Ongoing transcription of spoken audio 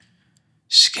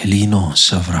Elino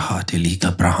savrahate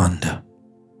liga brahanda.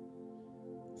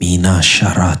 Mina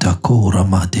sharata kora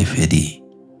mate fedi.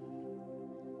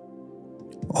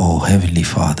 Oh Heavenly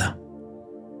Father,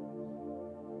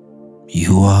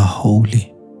 you are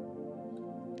holy.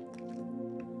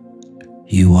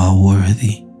 You are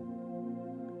worthy.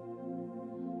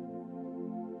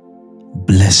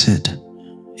 Blessed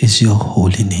is your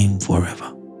holy name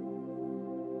forever.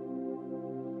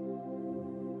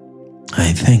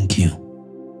 I thank you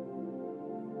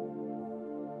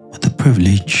for the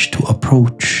privilege to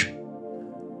approach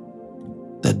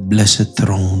that blessed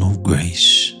throne of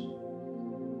grace,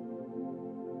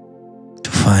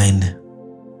 to find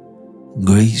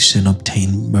grace and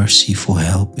obtain mercy for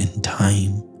help in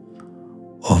time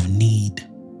of need,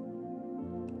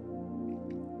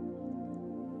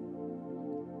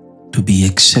 to be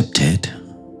accepted,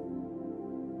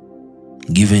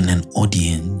 given an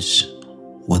audience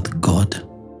with God.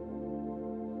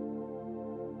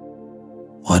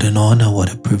 What an honor,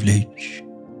 what a privilege.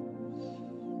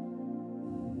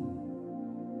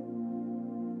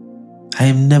 I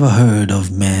have never heard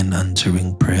of man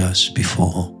answering prayers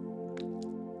before,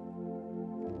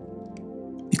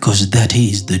 because that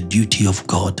is the duty of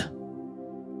God,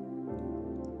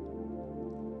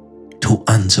 to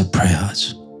answer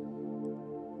prayers.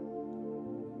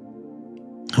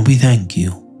 And we thank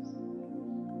you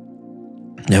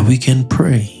that we can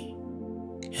pray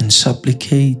and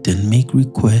supplicate and make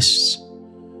requests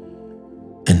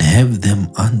and have them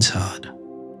answered.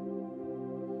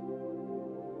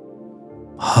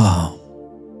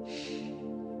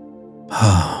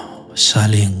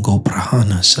 Salengo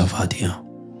prahana savadia.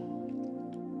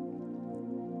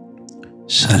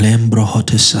 Salembro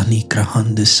hotesani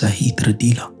krahande sahitra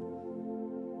dila.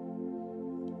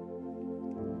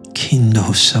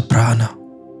 Kindo saprana.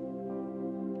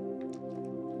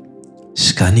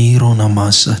 Scaniro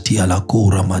namasati alla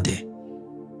cura made.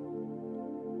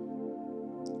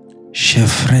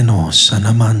 Shefreno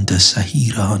sanamanda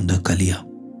sahira anda kalia.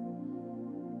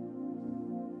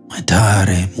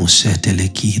 Matare musete le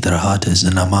kidra hata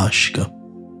zanamashka.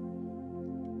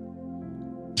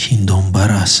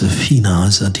 Kindombara safina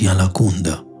azati alla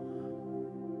kunda.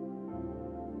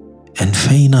 En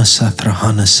feina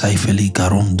satrahana saifeli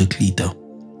garon de klita.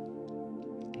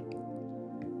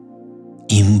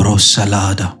 Imbro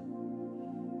salada,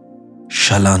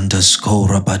 shalanda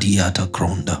skora badiata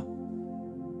kronda.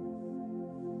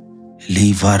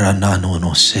 Livara nano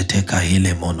no sete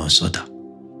kahile monosota.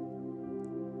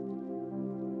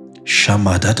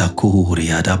 Shamadata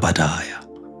kuriada badaya.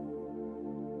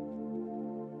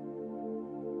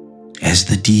 As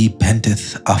the deep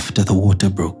panteth after the water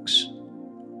brooks,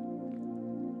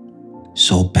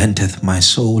 so panteth my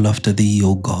soul after thee,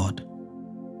 O God.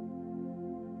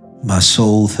 My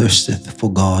soul thirsteth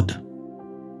for God,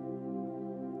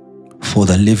 for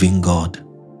the living God.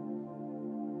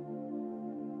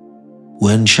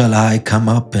 When shall I come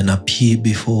up and appear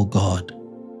before God?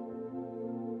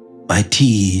 My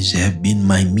tears have been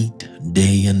my meat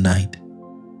day and night,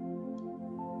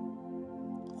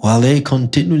 while they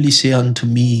continually say unto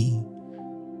me,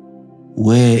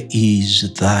 where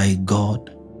is thy God?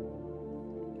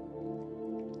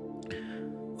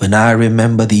 When I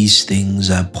remember these things,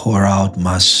 I pour out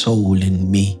my soul in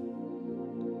me.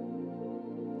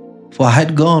 For I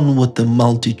had gone with the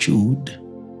multitude.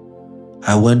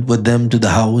 I went with them to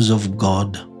the house of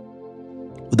God,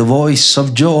 with a voice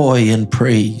of joy and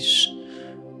praise,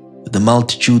 with the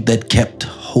multitude that kept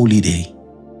holy day.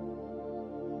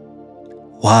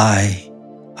 Why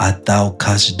art thou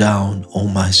cast down, O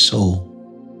my soul?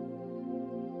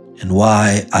 And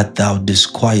why art thou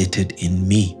disquieted in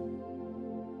me?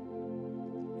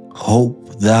 Hope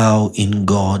thou in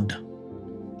God,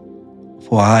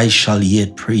 for I shall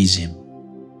yet praise him,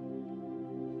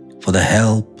 for the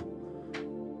help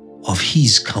of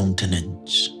his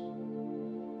countenance.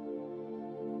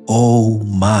 O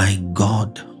my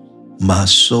God, my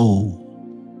soul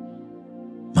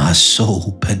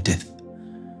panteth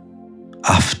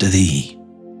after thee.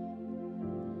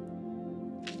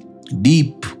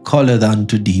 Deep calleth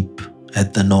unto deep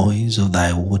at the noise of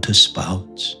thy water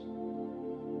spouts.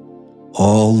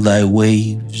 All thy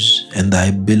waves and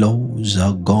thy billows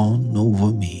are gone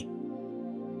over me.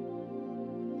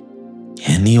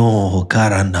 Enio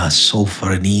karana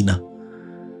sofrenina,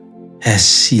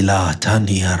 esila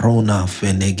tania rona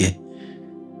fenege.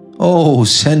 Oh,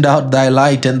 send out thy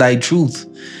light and thy truth,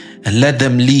 and let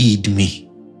them lead me.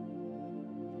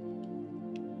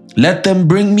 Let them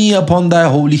bring me upon thy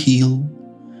holy hill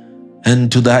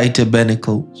and to thy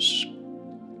tabernacles.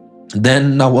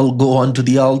 Then I will go unto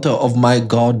the altar of my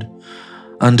God,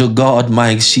 unto God my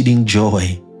exceeding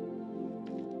joy.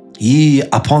 Yea,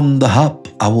 upon the harp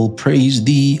I will praise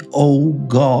thee, O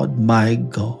God, my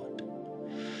God.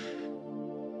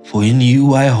 For in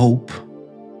you I hope,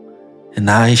 and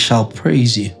I shall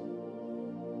praise you,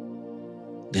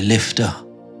 the lifter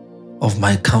of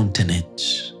my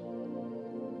countenance.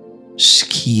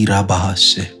 Skira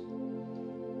bahase,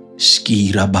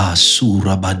 skira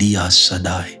basura badia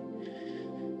sadai,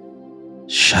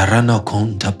 sharana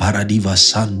konta paradiva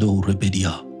sando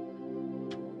rebedia,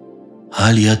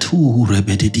 aliatu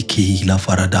rebediki la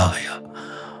faradaya,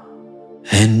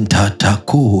 enta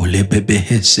tako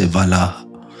lebebehese vala,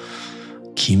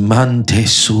 kimante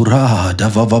sura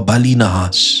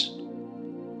davavabalinas,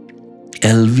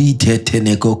 elvite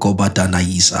tenegoko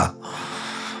batanaisa,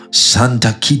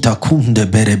 Santa kita kunde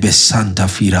berebe Santa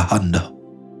firahanda.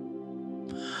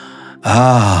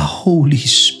 Ah, Holy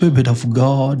Spirit of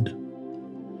God,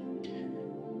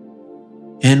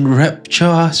 enrapture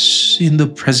us in the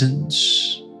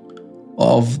presence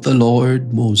of the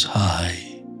Lord Most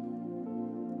High.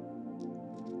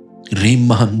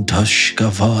 Rimantash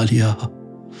kavalia,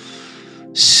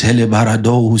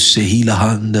 celebrado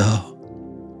sehilahanda,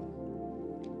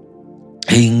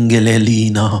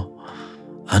 engelelina,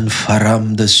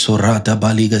 anfaram de sorata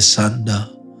baligasanda,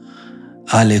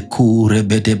 ale kure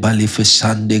bede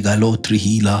balifesande galotri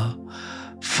hila,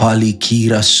 fali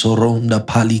kira soronda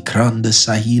palikranda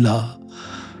sahila,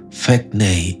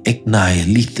 fekne eknai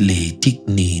lithle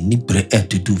tikni nibre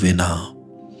etuduvena.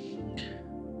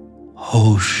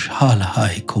 Hosh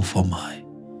halhai kofamai.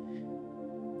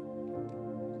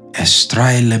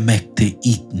 Estraile mekte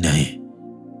itne,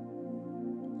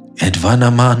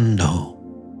 edvanamando,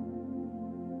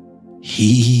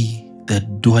 he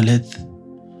that dwelleth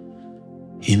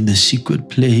in the secret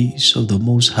place of the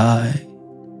Most High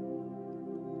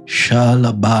shall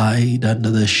abide under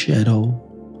the shadow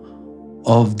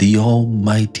of the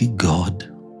Almighty God.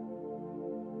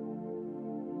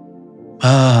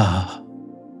 Ah,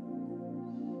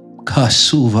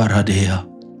 Kasuvaradea,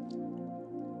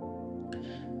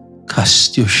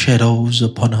 cast your shadows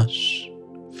upon us.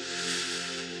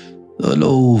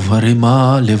 Lo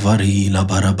varima levari la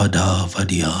barabada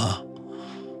vadia.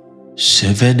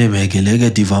 Sevene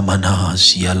megelega diva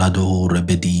manas yalado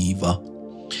rebediva.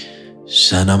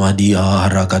 Sanamadia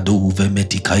ragaduve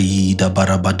metikaida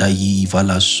barabadaiva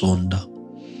la sonda.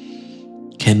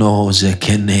 Kenoze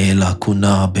kenela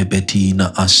kuna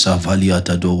bebetina asa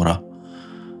valiatadora.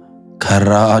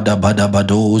 Karada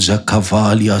badabadoza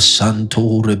cavalia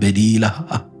santo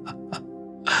rebedila.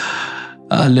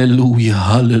 Hallelujah,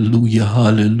 hallelujah,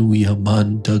 hallelujah,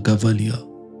 manta cavalia.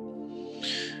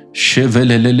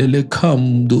 Chevelelele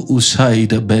kam do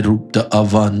usaida berupta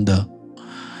avanda.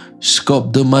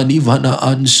 Skop de manivana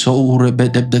anso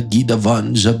rebedeb de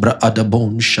gidavan zebra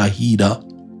adabon shahida.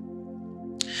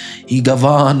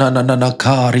 Igavana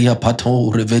nanakaria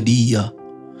pato revedia.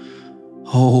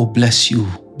 Oh, bless you,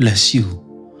 bless you.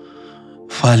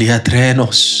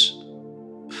 Faliatrenos.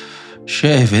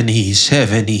 Sheveni,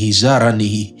 seveni,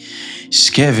 zarani,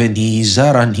 skeveni,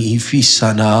 zarani,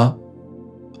 fisana.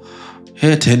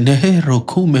 Etenero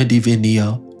come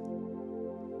divenia.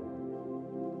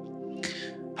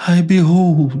 I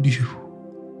behold you.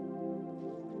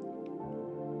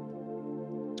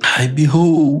 I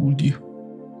behold you.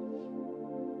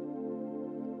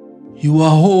 You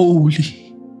are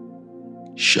holy.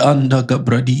 Shanda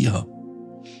Gabradia.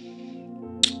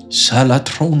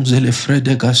 Salatrons ele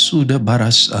frede gasude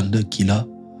baras and kila.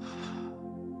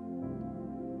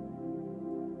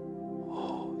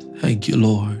 Thank you,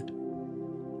 Lord.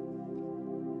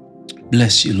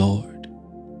 Bless you, Lord.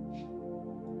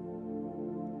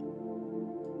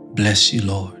 Bless you,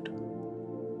 Lord.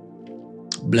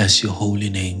 Bless your holy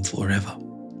name forever.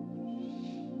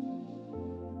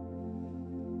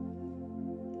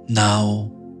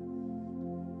 Now,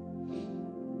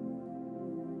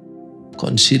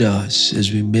 consider us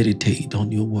as we meditate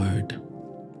on your word.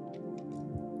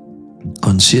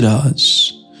 Consider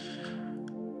us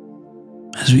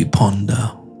as we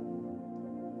ponder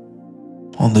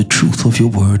on the truth of your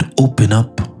word. Open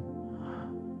up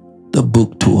the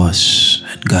book to us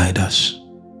and guide us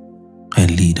and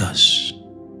lead us.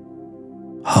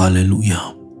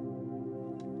 Hallelujah.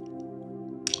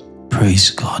 Praise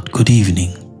God. Good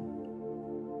evening.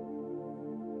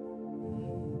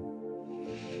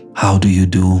 How do you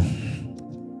do?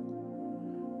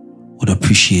 Would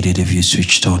appreciate it if you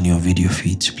switched on your video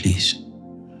feeds, please.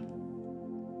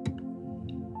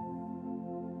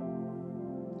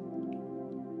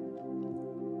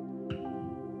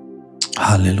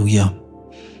 Hallelujah.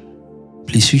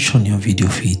 Please switch on your video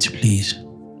feeds, please.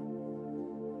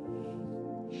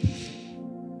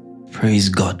 Praise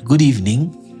God. Good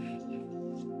evening.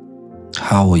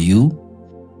 How are you?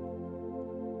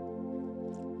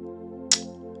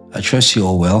 I trust you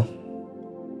all well.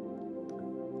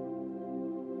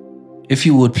 If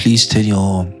you would please turn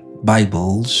your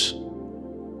Bibles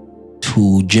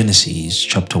to Genesis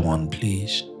chapter 1,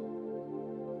 please.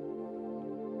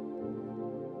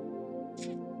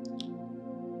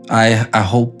 I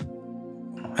hope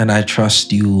and I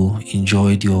trust you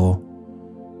enjoyed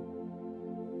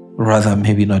rather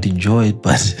maybe not enjoyed,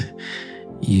 but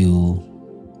you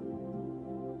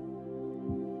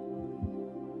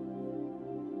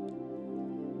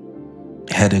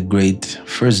had a great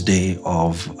first day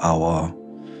of our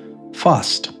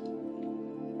fast.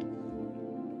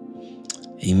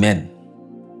 Amen.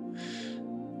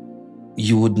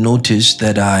 You would notice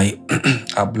that I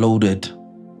uploaded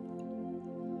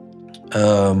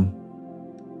a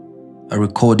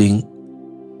recording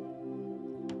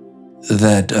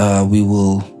that we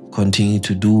will continue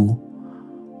to do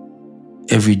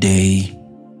every day,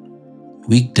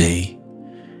 weekday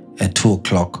at 2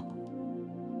 o'clock.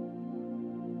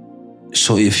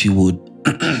 So if you would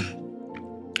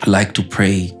like to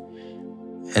pray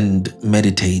and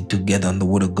meditate together on the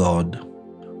Word of God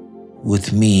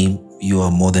with me, you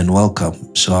are more than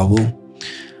welcome. So I will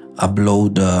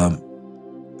upload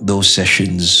those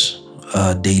sessions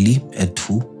daily at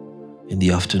 2 in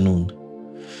the afternoon.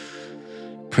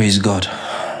 Praise God.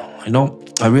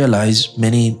 I realize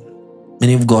many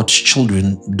of God's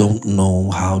children don't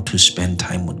know how to spend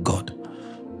time with God.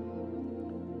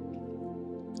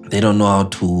 They don't know how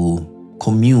to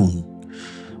commune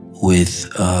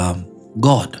with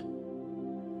God.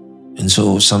 And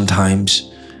so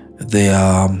sometimes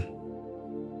their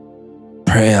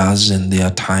prayers and their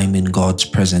time in God's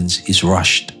presence is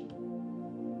rushed.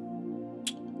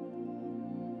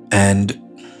 And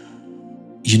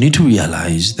you need to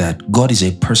realize that God is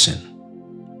a person.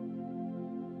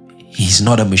 He's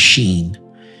not a machine.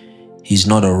 He's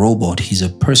not a robot. He's a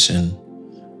person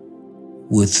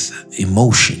with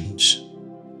emotions.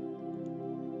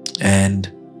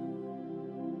 And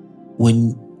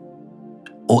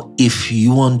if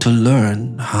you want to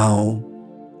learn how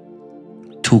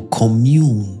to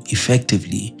commune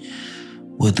effectively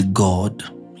with God,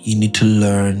 you need to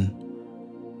learn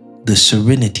the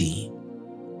serenity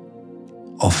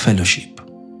of fellowship.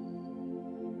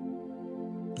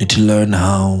 You need to learn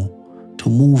how to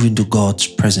move into God's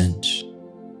presence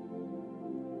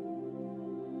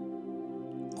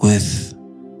with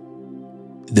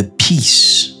the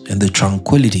peace and the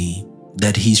tranquility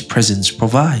that His presence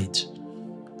provides.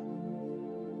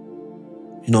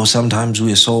 Sometimes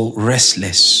we are so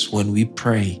restless when we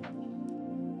pray,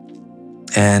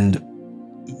 and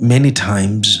many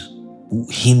times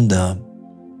hinder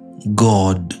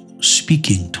God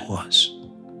speaking to us.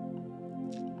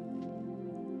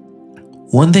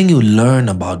 One thing you learn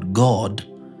about God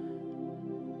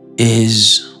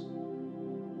is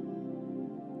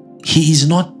He is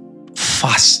not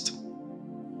fast.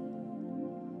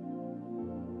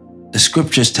 The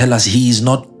scriptures tell us He is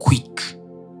not quick.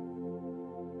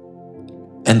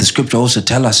 And the scripture also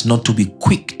tell us not to be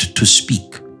quick to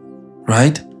speak,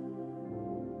 right?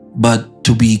 But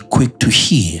to be quick to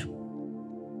hear.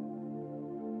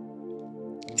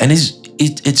 And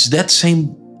it's that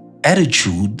same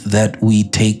attitude that we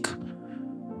take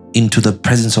into the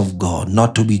presence of God,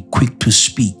 not to be quick to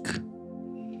speak.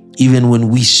 Even when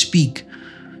we speak,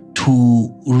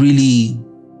 to really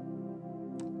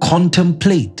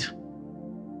contemplate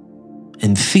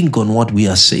and think on what we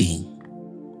are saying,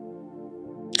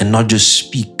 and not just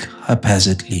speak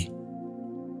haphazardly.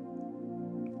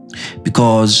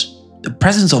 Because the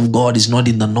presence of God is not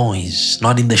in the noise,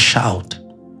 not in the shout.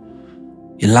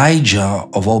 Elijah,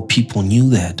 of all people, knew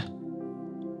that.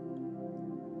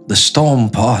 The storm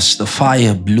passed, the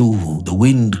fire blew, the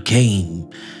wind came,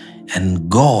 and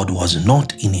God was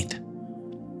not in it.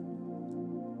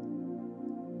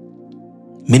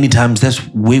 Many times that's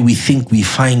where we think we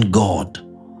find God,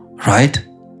 right?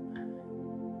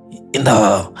 In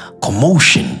the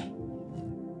commotion.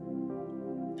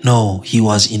 No, He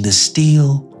was in the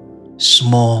still,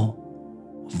 small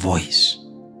voice.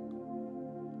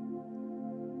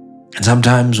 And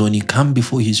sometimes when you come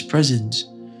before His presence,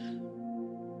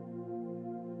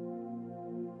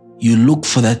 you look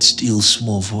for that still,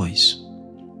 small voice.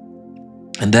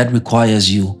 And that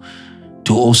requires you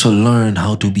to also learn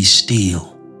how to be still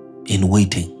in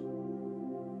waiting.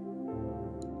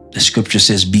 The scripture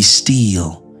says, be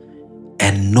still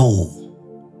and know.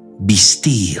 Be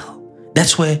still.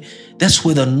 That's where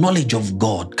the knowledge of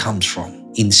God comes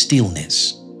from, in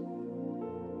stillness.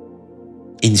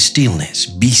 In stillness,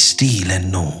 be still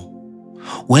and know.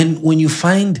 When you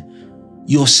find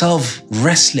yourself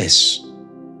restless,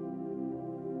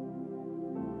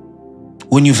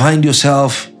 when you find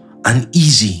yourself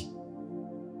uneasy,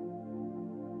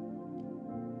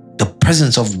 the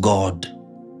presence of God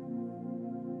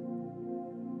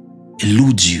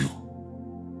eludes you.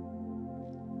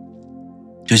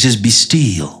 So it says, be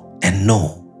still and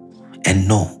know. And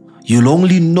know. You'll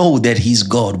only know that He's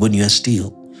God when you are still.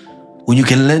 When you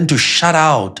can learn to shut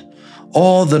out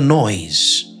all the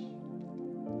noise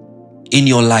in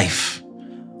your life,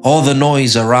 all the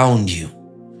noise around you,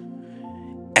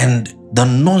 and the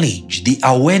knowledge, the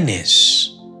awareness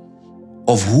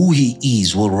of who He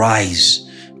is will rise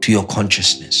to your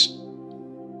consciousness.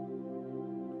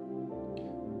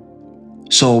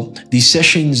 So these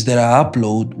sessions that I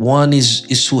upload, one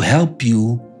is to help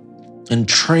you and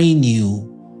train you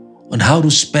on how to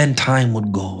spend time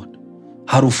with God,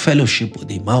 how to fellowship with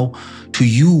Him, how to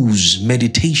use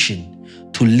meditation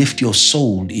to lift your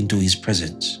soul into His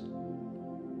presence.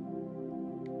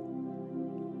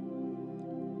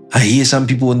 I hear some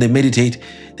people when they meditate,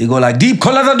 they go like, deep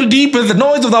calleth unto deep with the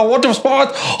noise of the water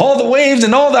spout, all the waves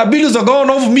and all the billows are gone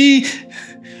over me.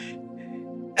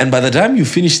 And by the time you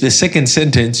finish the second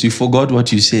sentence, you forgot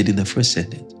what you said in the first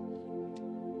sentence.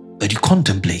 But you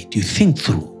contemplate, you think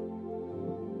through.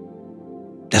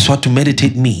 That's what to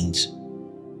meditate means.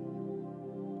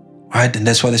 Right? And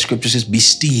that's why the scripture says, be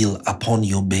still upon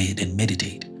your bed and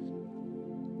meditate.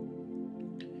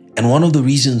 And one of the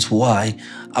reasons why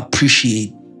I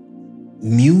appreciate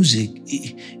music,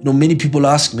 many people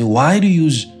ask me, why do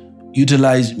you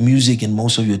utilize music in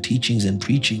most of your teachings and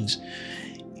preachings?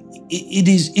 It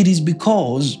is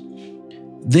because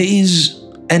there is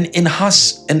an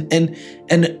enhancement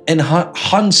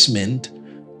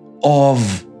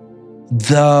of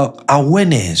the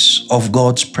awareness of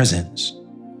God's presence.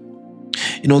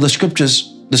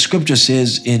 The scripture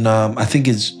says in, I think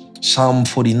it's Psalm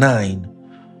 49,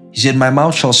 He said, my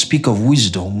mouth shall speak of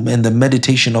wisdom, and the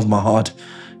meditation of my heart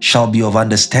shall be of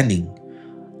understanding.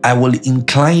 I will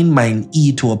incline mine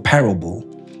ear to a parable.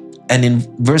 And in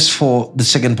verse 4, the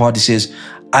second part, He says,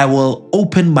 I will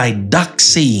open my dark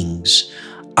sayings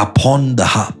upon the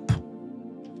harp.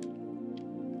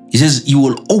 He says, you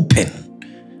will open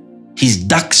His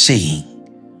dark saying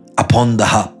upon the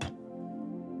harp.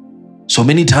 So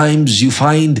many times you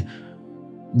find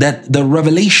that the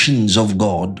revelations of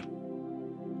God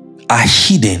are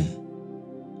hidden.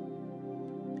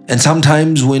 And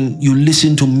sometimes when you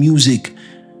listen to music,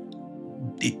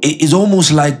 it's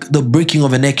almost like the breaking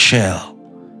of an eggshell.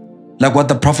 Like what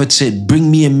the prophet said,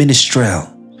 bring me a ministerial.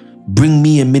 Bring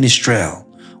me a ministerial.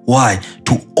 Why?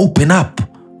 To open up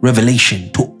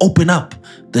revelation, to open up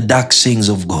the dark sayings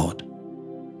of God.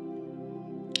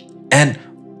 And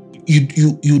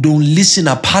you don't listen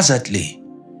haphazardly.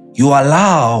 You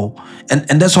allow,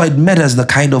 and that's why it matters the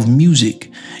kind of music.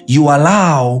 You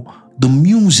allow the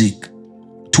music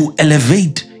to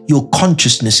elevate your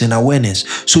consciousness and awareness.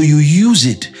 So you use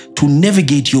it to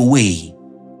navigate your way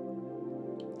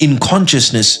in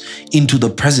consciousness into the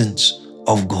presence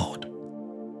of God.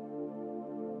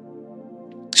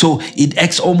 So it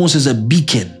acts almost as a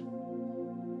beacon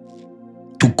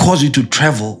to cause you to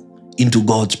travel into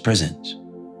God's presence.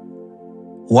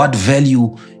 What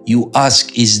value, you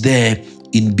ask, is there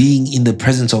in being in the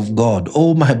presence of God?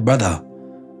 Oh, my brother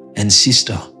and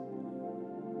sister,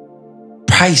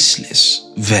 priceless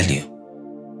value.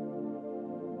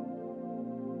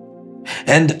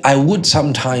 And I would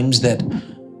sometimes that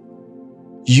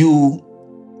you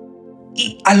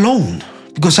alone,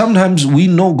 because sometimes we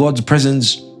know God's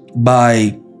presence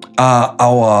by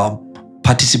our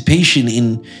participation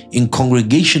in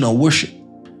congregational worship.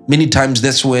 Many times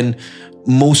that's when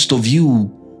most of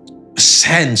you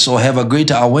sense or have a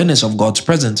greater awareness of God's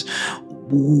presence,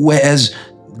 whereas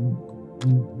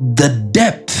the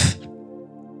depth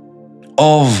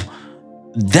of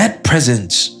that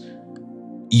presence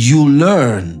you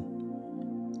learn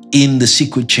in the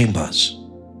secret chambers.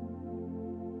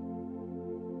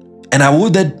 And I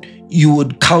would that you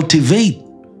would cultivate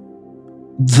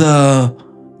the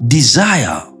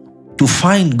desire to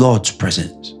find God's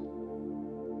presence.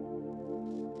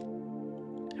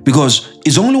 Because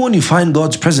it's only when you find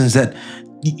God's presence that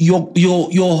your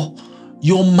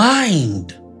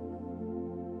mind,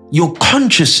 your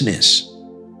consciousness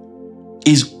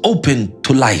is open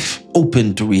to life,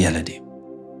 open to reality.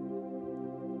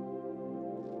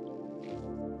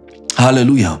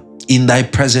 Hallelujah. In thy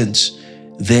presence,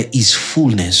 there is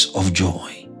fullness of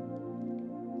joy.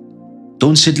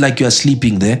 Don't sit like you are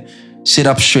sleeping there. Sit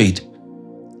up straight.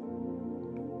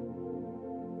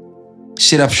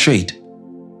 Sit up straight.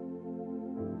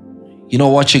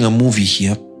 Watching a movie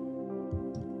here,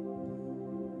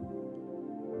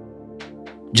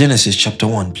 Genesis chapter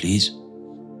 1, please.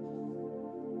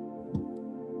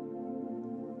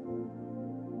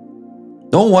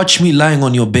 Don't watch me lying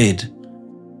on your bed.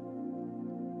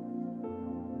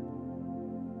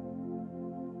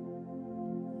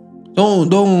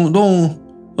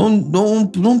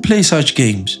 Don't play such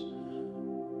games.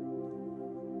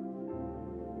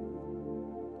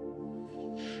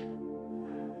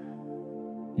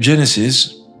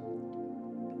 Genesis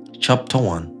chapter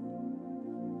 1.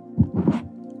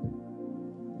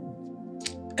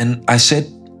 And I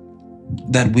said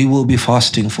that we will be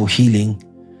fasting for healing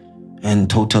and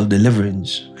total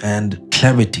deliverance and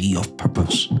clarity of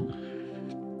purpose.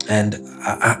 And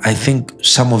I think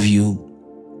some of you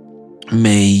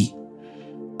may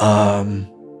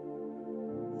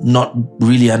not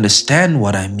really understand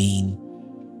what I mean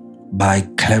by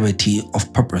clarity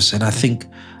of purpose. And I think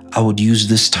I would use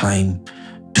this time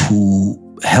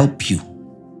to help you.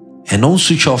 And don't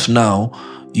switch off now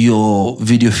your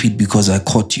video feed because I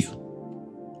caught you.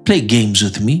 Play games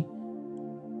with me.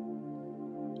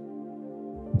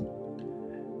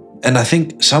 And I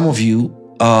think some of you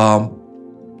are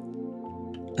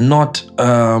not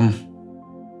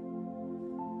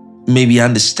maybe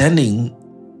understanding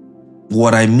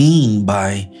what I mean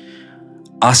by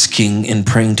asking and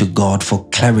praying to God for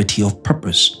clarity of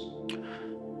purpose.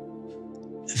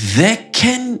 There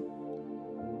can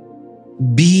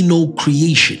be no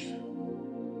creation,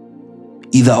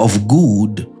 either of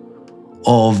good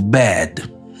or of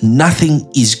bad. Nothing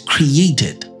is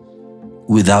created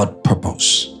without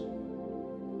purpose.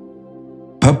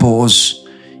 Purpose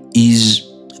is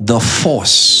the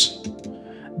force,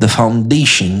 the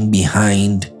foundation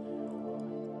behind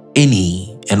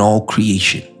any and all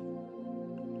creation.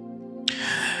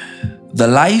 The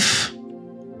life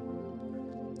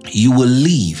you will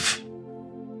live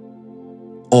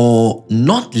or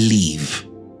not live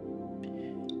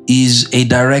is a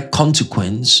direct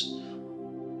consequence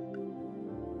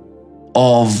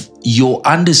of your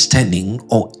understanding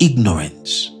or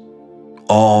ignorance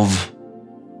of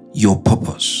your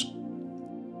purpose.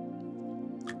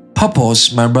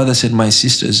 Purpose, my brothers and my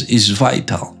sisters, is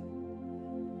vital.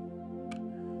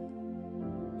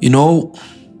 You know,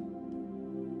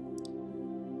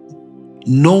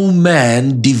 no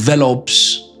man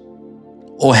develops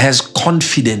or has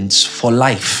confidence for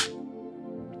life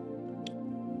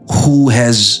who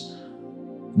has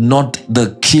not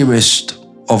the clearest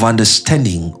of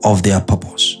understanding of their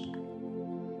purpose.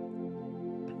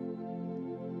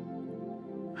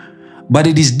 But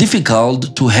it is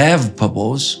difficult to have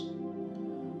purpose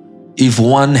if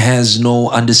one has no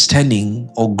understanding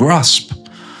or grasp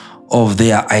of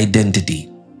their identity.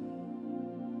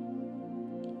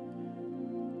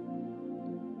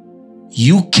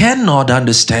 You cannot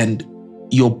understand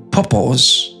your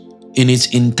purpose in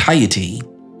its entirety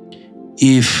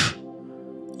if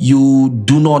you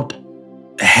do not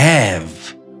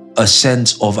have a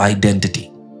sense of identity.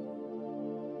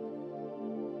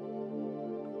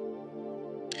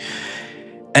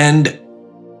 And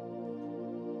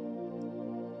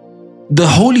the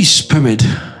Holy Spirit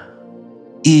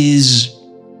is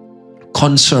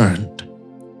concerned.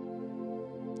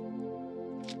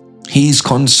 He is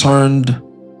concerned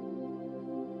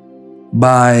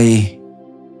by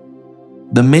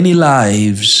the many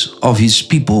lives of his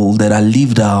people that are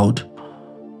lived out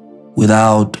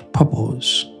without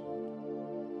purpose.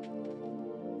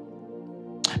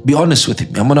 Be honest with him.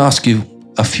 I'm going to ask you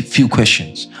a few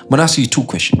questions. I'm going to ask you 2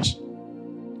 questions.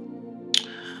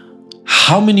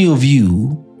 How many of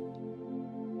you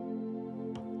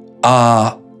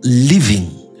are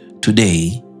living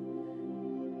today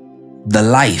the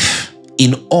life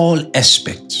in all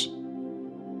aspects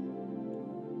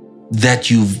that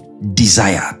you've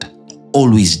desired,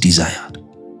 always desired?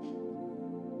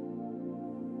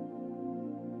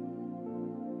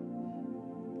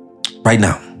 Right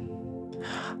now,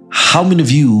 how many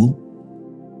of you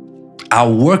are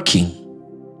working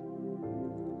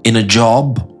in a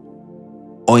job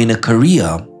or in a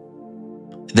career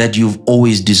that you've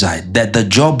always desired? That the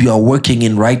job you are working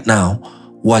in right now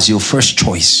was your first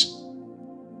choice.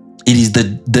 It is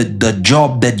the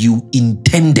job that you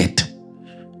intended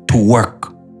to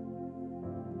work.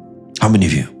 How many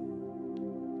of you?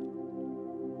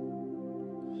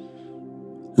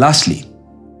 Lastly,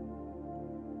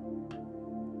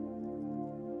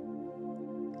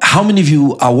 how many of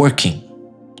you are working?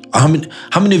 How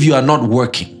many of you are not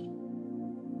working?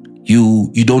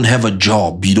 You don't have a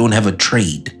job, you don't have a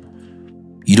trade,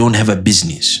 you don't have a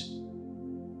business.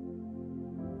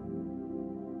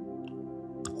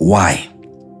 Why?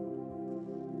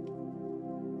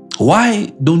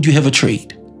 Why don't you have a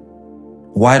trade?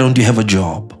 Why don't you have a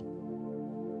job?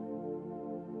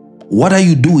 What are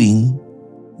you doing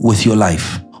with your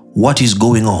life? What is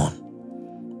going on?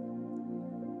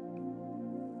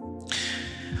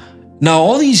 Now,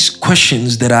 all these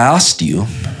questions that I asked you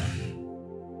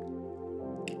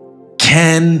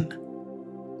can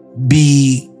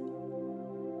be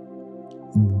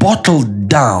bottled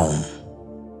down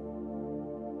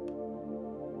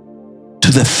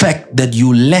to the fact that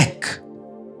you lack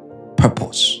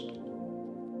purpose.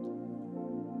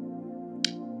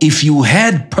 If you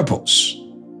had purpose,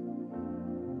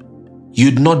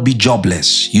 you'd not be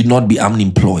jobless, you'd not be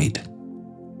unemployed.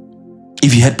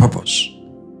 If you had purpose.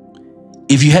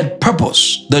 If you had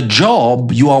purpose, the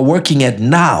job you are working at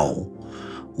now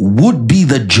would be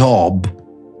the job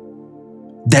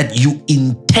that you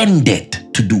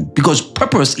intended to do, because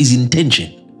purpose is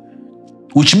intention,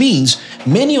 which means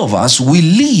many of us, we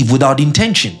live without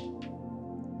intention.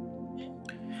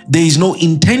 There is no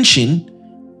intention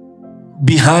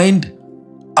behind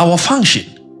our function.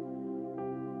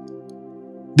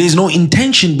 There is no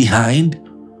intention behind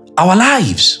our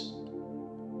lives.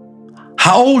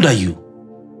 How old are you?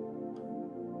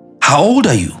 How old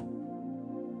are you?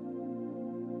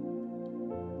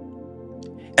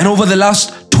 And over the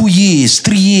last 2 years,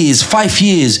 3 years, 5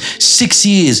 years, 6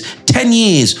 years, 10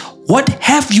 years, what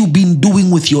have you been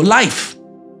doing with your life?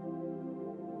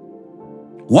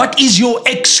 What is your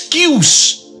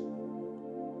excuse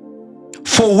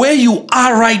for where you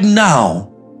are right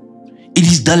now? It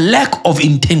is the lack of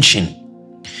intention.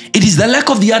 It is the lack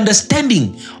of the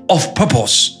understanding of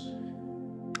purpose.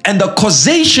 And the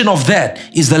causation of that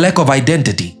is the lack of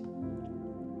identity.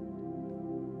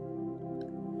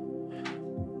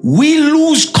 We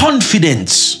lose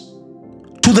confidence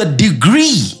to the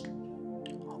degree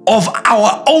of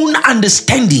our own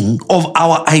understanding of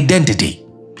our identity.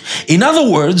 In other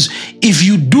words, if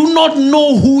you do not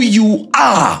know who you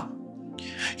are,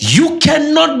 you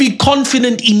cannot be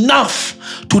confident enough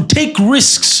to take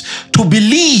risks, to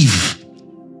believe,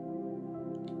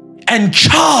 and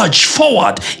charge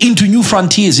forward into new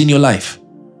frontiers in your life.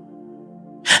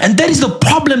 And that is the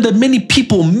problem that many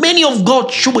people, many of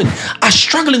God's children are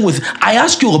struggling with. I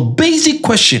ask you a basic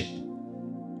question.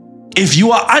 If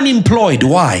you are unemployed,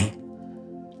 why?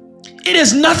 It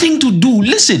has nothing to do,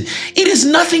 listen, it has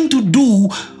nothing to do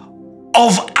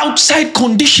of outside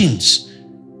conditions.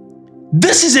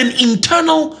 This is an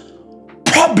internal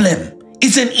problem.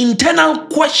 It's an internal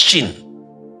question.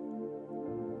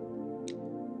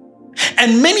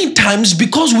 And many times,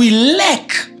 because we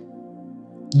lack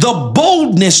the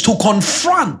boldness to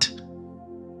confront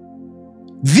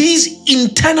these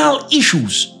internal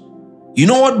issues, you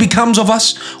know what becomes of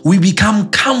us? We become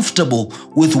comfortable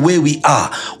with where we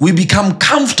are. We become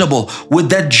comfortable with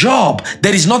that job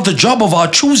that is not the job of our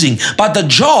choosing, but the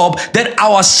job that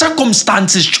our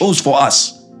circumstances chose for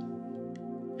us.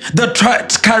 The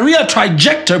career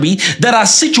trajectory that our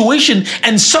situation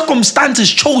and circumstances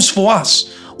chose for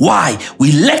us. Why?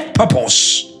 We lack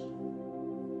purpose.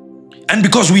 And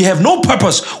because we have no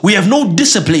purpose, we have no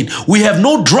discipline, we have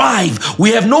no drive,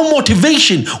 we have no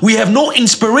motivation, we have no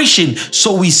inspiration,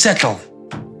 so we settle.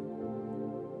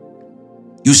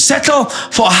 You settle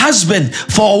for a husband,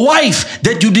 for a wife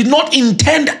that you did not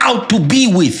intend out to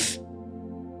be with.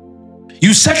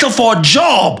 You settle for a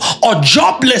job or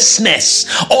joblessness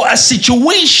or a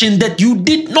situation that you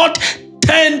did not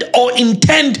tend or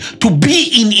intend to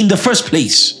be in the first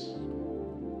place.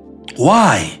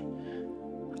 Why?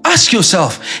 Ask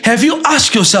yourself, have you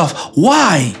asked yourself,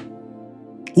 why?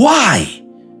 Why?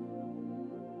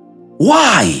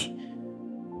 Why?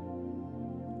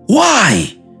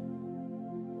 Why?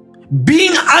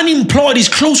 Being unemployed is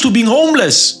close to being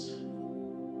homeless.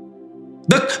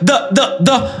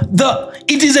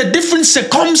 It is a different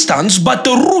circumstance, but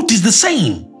the root is the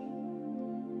same.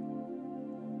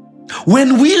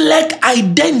 When we lack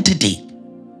identity,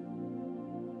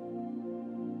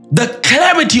 the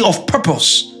clarity of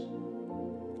purpose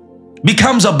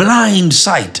becomes a blind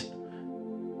sight.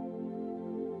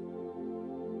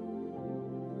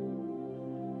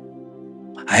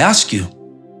 I ask you,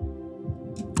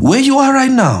 where you are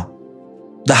right now,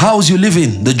 the house you live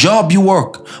in, the job you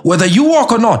work, whether you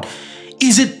work or not,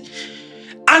 is it,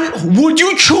 and would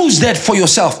you choose that for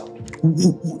yourself?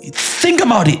 Think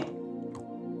about it.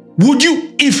 Would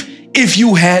you, if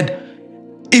you had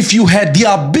the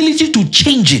ability to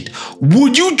change it,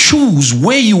 would you choose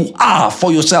where you are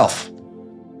for yourself?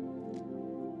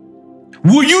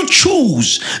 Will you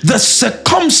choose the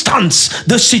circumstance,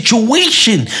 the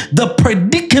situation, the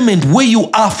predicament where you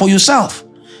are for yourself?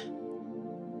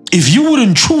 If you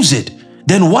wouldn't choose it,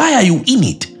 then why are you in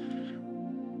it?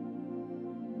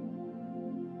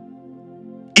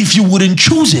 If you wouldn't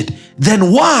choose it,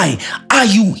 then why are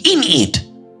you in it?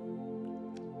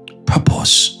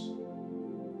 Purpose.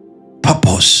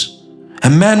 Purpose. A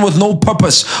man with no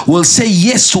purpose will say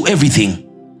yes to everything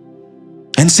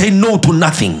and say no to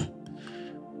nothing.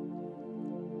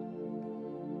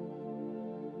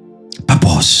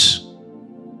 Purpose.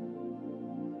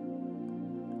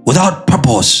 Without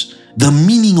purpose, the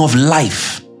meaning of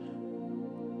life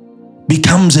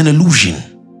becomes an illusion.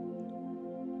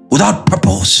 Without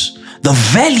purpose, the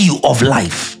value of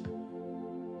life.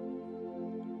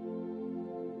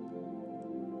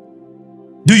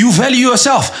 Do you value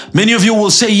yourself? Many of you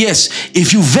will say yes.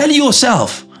 If you value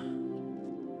yourself,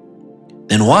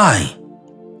 then why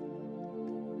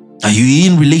are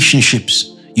you in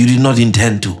relationships you did not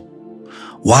intend to?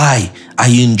 Why are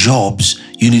you in jobs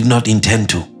you did not intend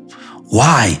to?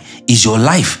 Why is your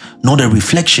life not a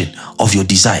reflection of your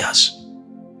desires?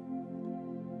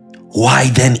 Why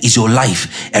then is your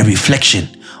life a reflection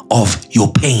of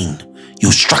your pain,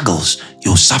 your struggles,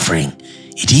 your suffering?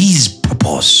 It is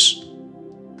purpose.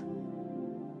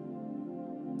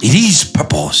 It is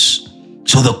purpose.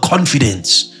 So the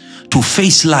confidence to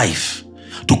face life,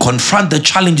 to confront the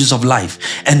challenges of life,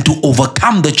 and to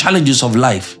overcome the challenges of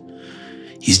life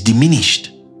is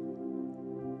diminished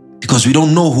because we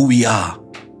don't know who we are.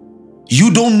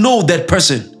 You don't know that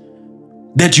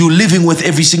person that you're living with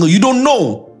every single. You don't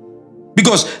know,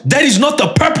 because that is not the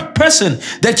person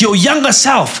that your younger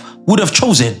self would have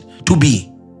chosen to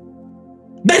be.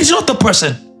 That is not the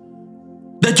person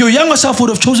that your younger self would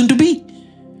have chosen to be.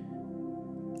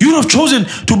 You would have chosen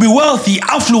to be wealthy,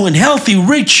 affluent, healthy,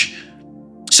 rich,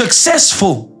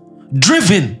 successful,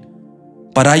 driven.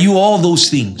 But are you all those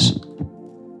things?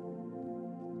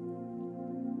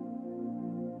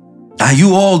 Are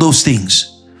you all those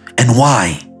things? And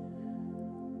why?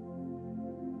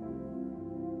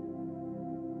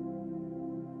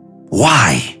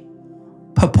 Why?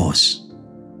 Purpose.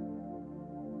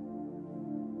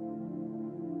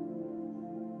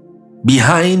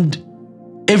 Behind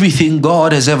everything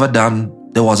God has ever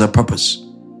done, there was a purpose.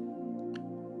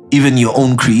 Even your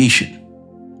own creation.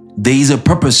 There is a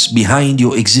purpose behind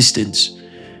your existence.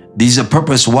 There is a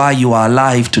purpose why you are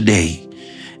alive today.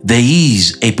 There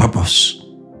is a purpose.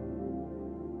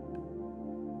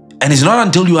 And it's not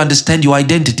until you understand your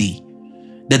identity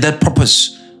that that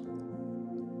purpose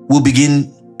will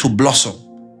begin to blossom,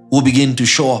 will begin to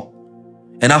show up.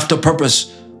 And after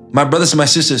purpose, my brothers and my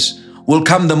sisters, will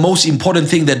come the most important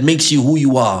thing that makes you who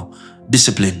you are: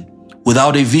 discipline.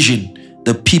 Without a vision,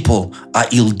 the people are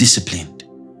ill-disciplined.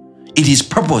 It is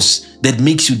purpose that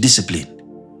makes you disciplined.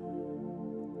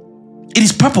 It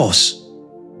is purpose.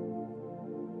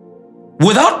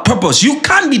 Without purpose, you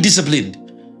can't be disciplined.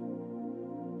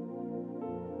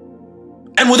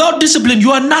 And without discipline, you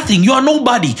are nothing. You are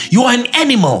nobody. You are an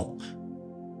animal.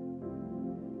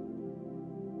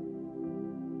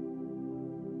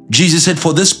 Jesus said,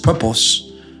 "For this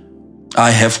purpose I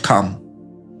have come."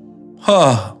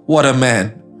 What a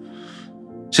man.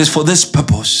 He says, for this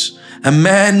purpose. A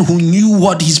man who knew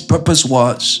what his purpose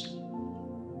was.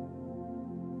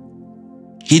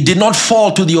 He did not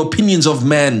fall to the opinions of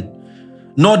man,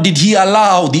 nor did he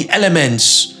allow the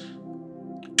elements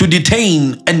to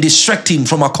detain and distract him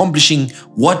from accomplishing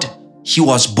what he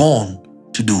was born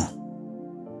to do.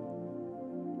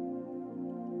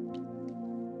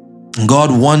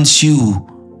 God wants you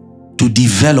to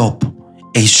develop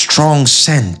a strong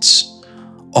sense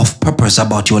of purpose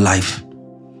about your life,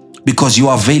 because you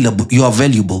are valuable, you are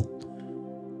valuable,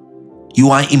 you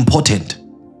are important.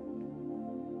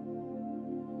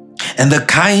 And the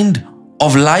kind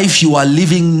of life you are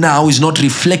living now is not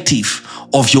reflective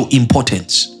of your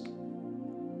importance.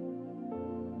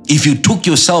 If you took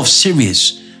yourself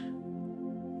serious,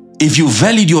 if you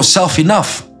valued yourself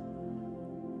enough,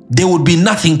 there would be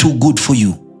nothing too good for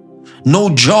you. No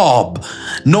job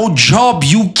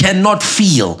you cannot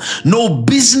feel, no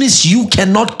business you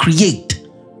cannot create.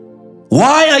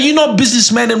 Why are you not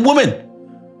businessmen and women?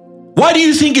 Why do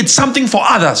you think it's something for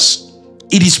others?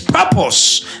 It is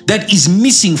purpose that is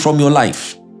missing from your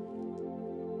life.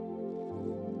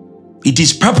 It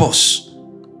is purpose.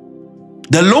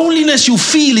 The loneliness you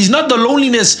feel is not the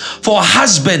loneliness for a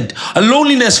husband, a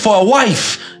loneliness for a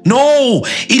wife. No,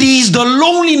 it is the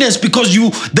loneliness because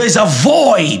there's a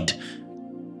void,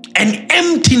 an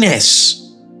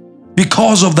emptiness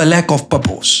because of the lack of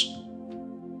purpose.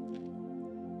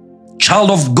 Child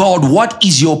of God, what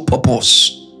is your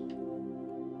purpose?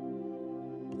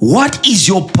 What is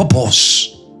your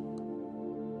purpose?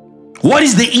 What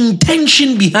is the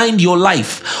intention behind your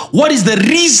life? What is the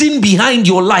reason behind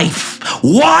your life?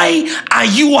 Why are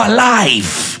you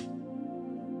alive?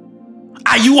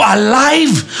 Are you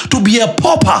alive to be a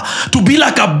pauper, to be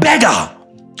like a beggar,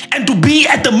 and to be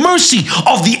at the mercy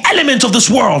of the elements of this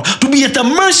world, to be at the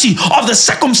mercy of the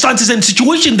circumstances and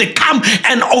situations that come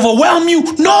and overwhelm you?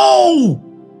 No.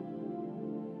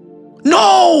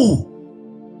 No.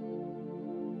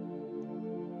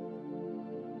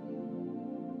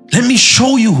 Let me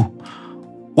show you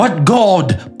what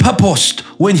God purposed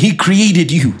when He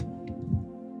created you.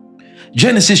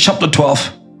 Genesis chapter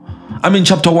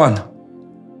 1.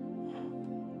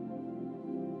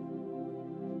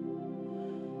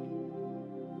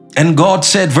 And God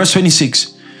said, verse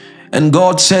 26, and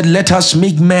God said, let us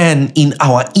make man in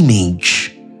our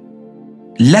image.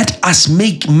 Let us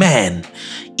make man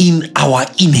in our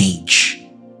image.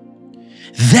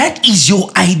 That is your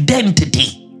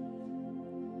identity.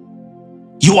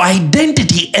 Your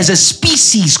identity as a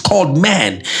species called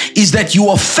man is that you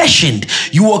are fashioned,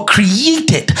 you are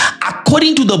created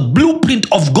according to the blueprint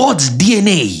of God's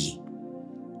DNA.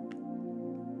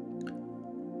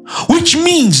 Which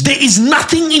means there is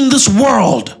nothing in this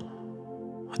world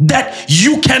that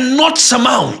you cannot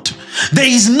surmount. There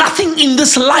is nothing in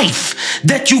this life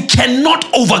that you cannot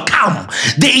overcome.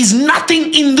 There is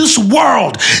nothing in this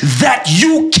world that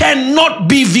you cannot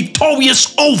be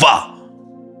victorious over.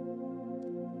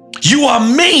 You are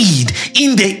made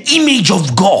in the image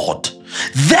of God.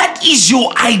 That is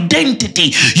your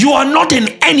identity. You are not an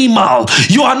animal.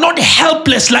 You are not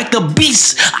helpless like the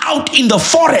beasts out in the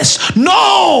forest.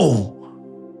 No!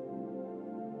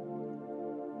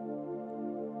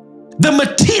 The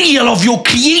material of your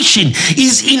creation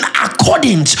is in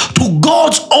accordance to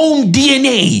God's own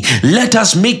DNA. Let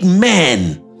us make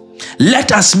man.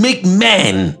 Let us make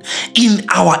man in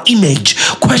our image.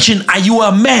 Question, are you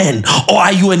a man or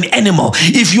are you an animal?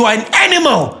 If you are an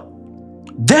animal,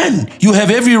 then you have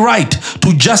every right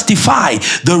to justify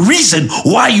the reason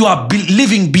why you are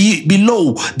living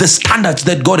below the standards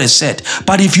that God has set.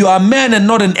 But if you are a man and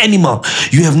not an animal,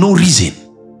 you have no reason.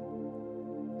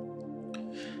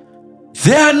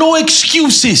 There are no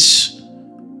excuses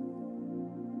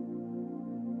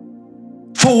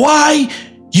for why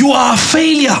you are a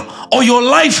failure or your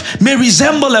life may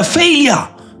resemble a failure.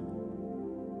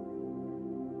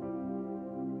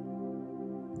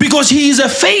 Because he is a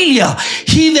failure.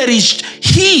 He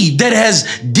that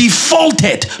has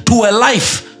defaulted to a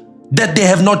life that they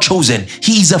have not chosen,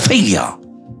 he is a failure.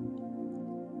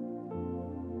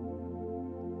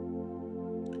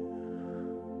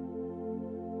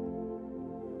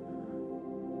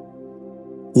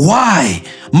 Why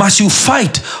must you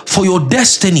fight for your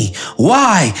destiny?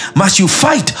 Why must you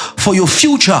fight for your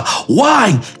future?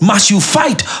 Why must you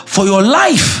fight for your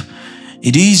life?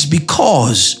 It is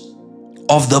because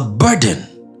of the burden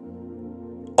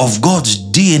of God's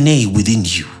DNA within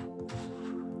you.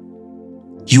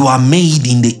 You are made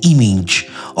in the image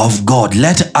of God.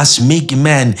 Let us make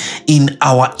man in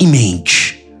our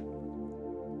image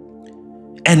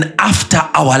and after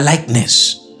our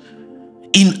likeness.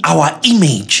 In our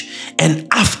image and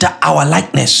after our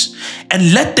likeness,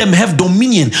 and let them have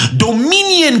dominion.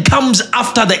 Dominion comes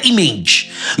after the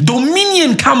image.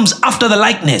 Dominion comes after the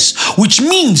likeness, which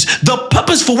means the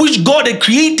purpose for which God had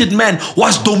created man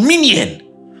was dominion.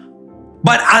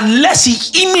 But unless he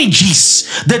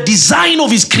images the design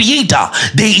of his creator,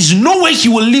 there is no way he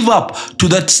will live up to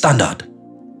that standard.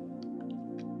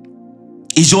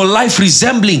 Is your life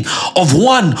resembling of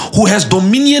one who has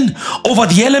dominion over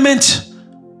the element?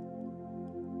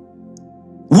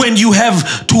 When you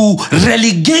have to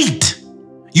relegate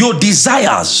your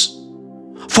desires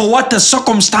for what the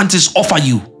circumstances offer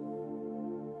you.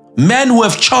 Men who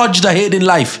have charged ahead in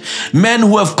life, men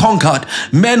who have conquered,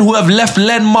 men who have left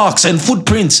landmarks and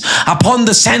footprints upon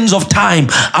the sands of time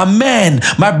are men,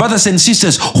 my brothers and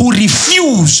sisters, who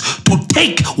refuse to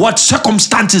take what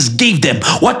circumstances gave them,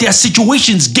 what their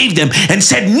situations gave them, and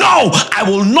said, no, I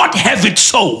will not have it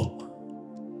so.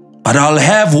 But I'll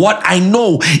have what I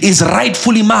know is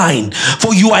rightfully mine.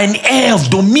 For you are an heir of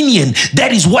dominion.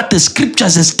 That is what the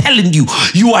scriptures is telling you.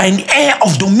 You are an heir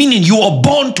of dominion. You are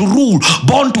born to rule,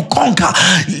 born to conquer.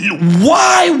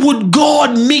 Why would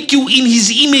God make you in his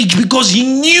image? Because he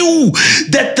knew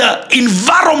that the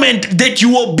environment that you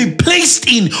will be placed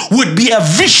in would be a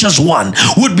vicious one,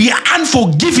 would be an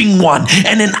unforgiving one,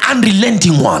 and an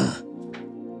unrelenting one.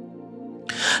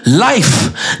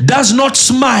 Life does not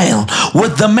smile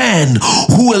with the man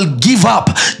who will give up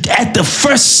at the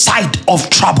first sight of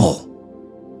trouble.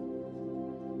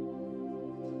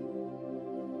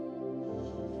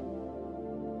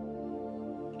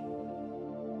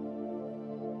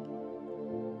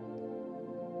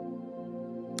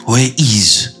 Where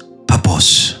is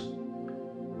purpose?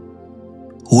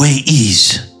 Where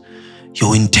is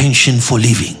your intention for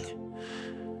living.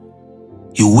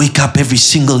 You wake up every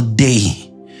single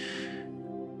day.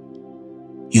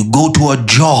 You go to a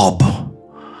job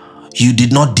you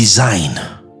did not design.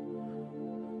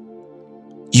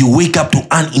 You wake up to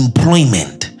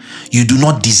unemployment you do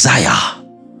not desire.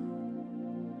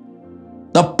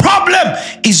 The problem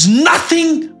is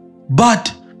nothing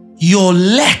but your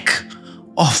lack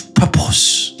of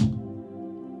purpose.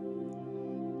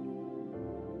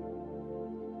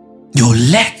 Your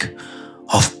lack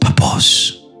of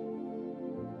purpose.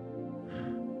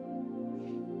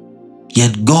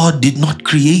 Yet God did not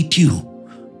create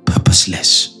you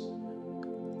purposeless.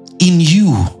 In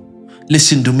you,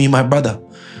 listen to me, my brother.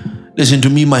 Listen to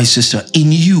me, my sister.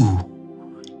 In you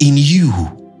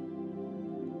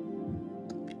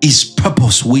is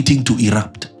purpose waiting to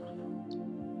erupt.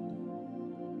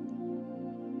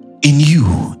 In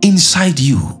you, inside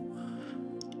you,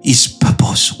 is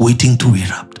purpose waiting to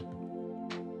erupt.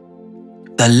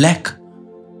 The lack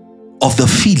of the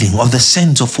feeling, of the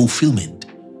sense of fulfillment,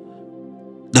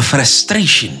 the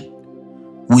frustration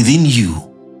within you,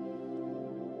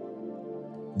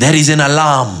 there is an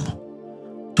alarm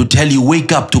to tell you,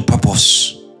 wake up to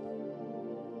purpose.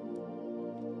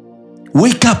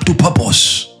 Wake up to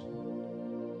purpose.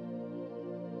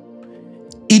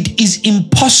 It is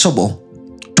impossible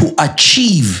to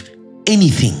achieve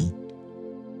anything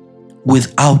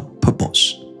without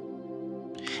purpose.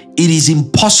 It is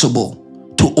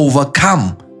impossible to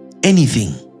overcome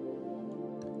anything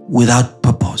without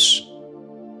purpose.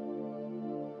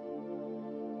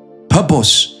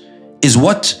 Purpose is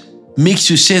what makes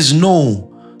you say no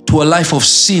to a life of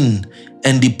sin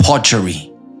and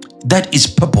debauchery. That is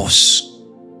purpose.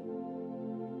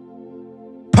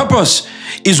 Purpose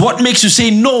is what makes you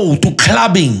say no to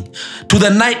clubbing, to the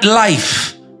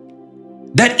nightlife.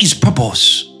 That is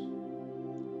purpose.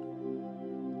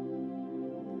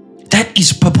 That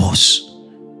is purpose.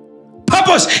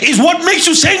 Purpose is what makes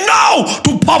you say no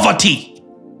to poverty.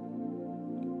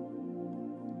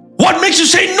 What makes you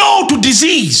say no to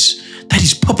disease? That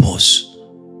is purpose.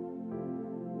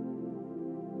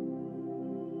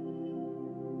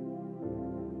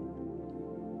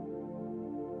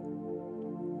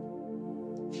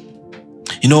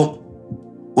 You know,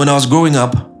 when I was growing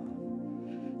up,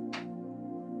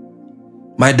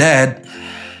 my dad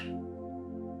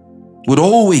would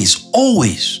always,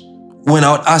 when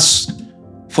I would ask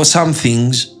for some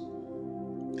things,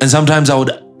 and sometimes I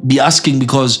would be asking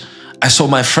because I saw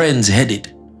my friends had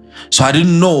it. So I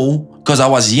didn't know, because I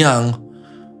was young,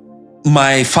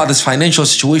 my father's financial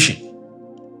situation.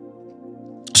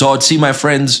 So I would see my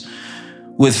friends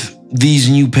with these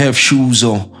new pair of shoes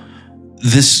or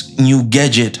this new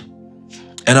gadget,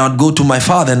 and I'd go to my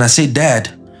father and I say, Dad,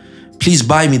 please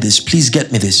buy me this, please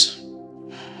get me this.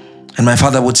 And my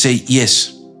father would say,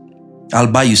 yes,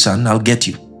 I'll buy you, son, I'll get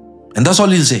you. And that's all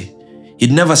he'll say.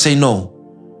 He'd never say no.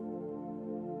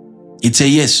 He'd say,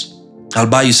 yes, I'll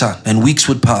buy you, son. And weeks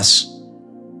would pass.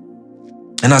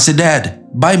 And I said, Dad,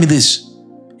 buy me this.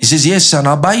 He says, yes, son,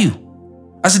 I'll buy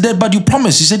you. I said, Dad, but you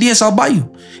promised. He said, yes, I'll buy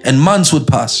you. And months would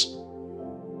pass.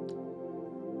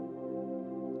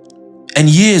 And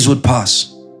years would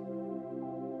pass.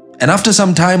 And after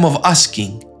some time of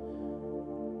asking,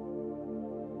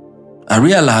 I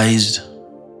realized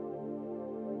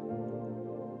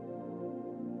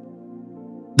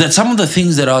that some of the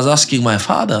things that I was asking my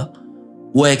father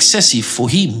were excessive for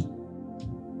him.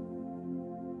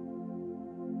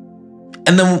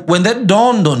 And then when that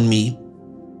dawned on me,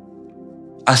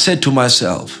 I said to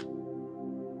myself,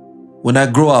 when I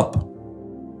grow up,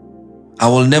 I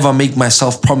will never make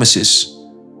myself promises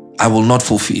I will not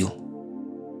fulfill.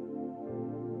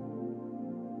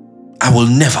 I will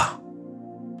never.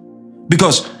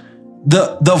 Because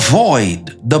the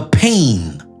void, the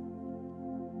pain,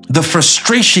 the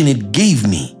frustration it gave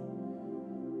me,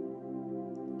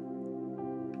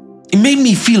 it made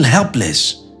me feel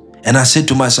helpless. And I said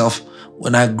to myself,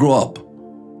 when I grow up,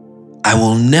 I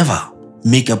will never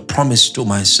make a promise to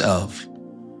myself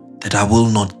that I will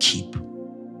not keep.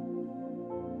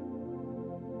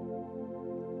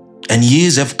 And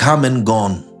years have come and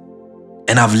gone,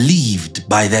 and I've lived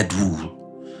by that rule.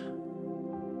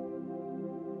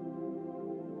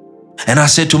 And I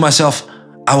said to myself,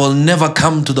 I will never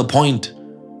come to the point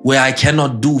where I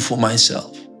cannot do for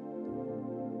myself.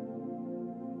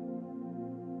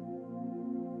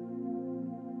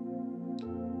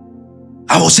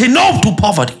 I will say no to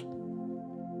poverty.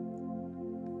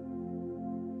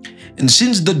 And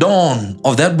since the dawn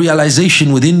of that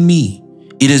realization within me,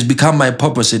 it has become my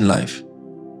purpose in life.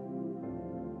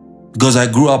 Because I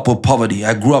grew up with poverty.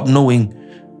 I grew up knowing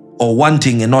or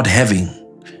wanting and not having,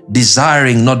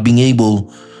 desiring, not being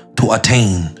able to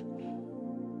attain.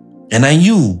 And I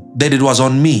knew that it was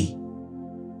on me.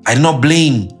 I did not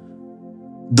blame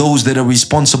those that are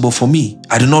responsible for me.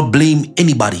 I do not blame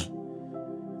anybody.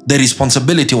 The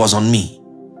responsibility was on me.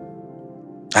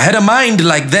 I had a mind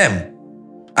like them.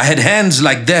 I had hands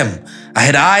like them. I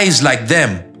had eyes like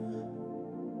them.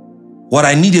 What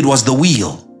I needed was the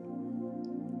will.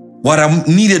 What I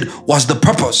needed was the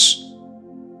purpose,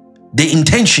 the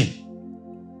intention.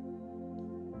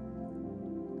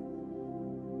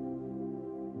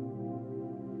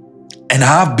 And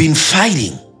I've been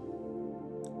fighting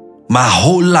my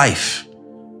whole life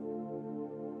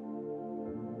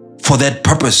for that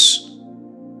purpose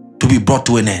to be brought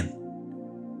to an end.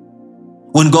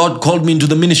 When God called me into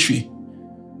the ministry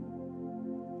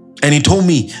and He told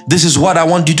me, this is what I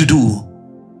want you to do,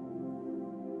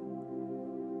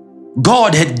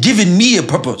 God had given me a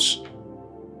purpose.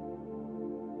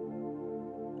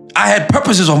 I had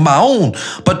purposes of my own,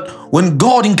 but when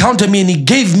God encountered me and He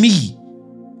gave me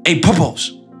a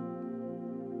purpose,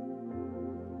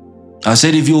 I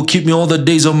said, if you'll keep me all the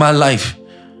days of my life,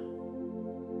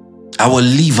 I will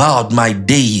leave out my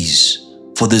days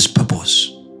for this purpose.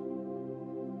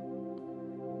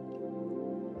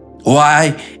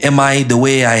 Why am I the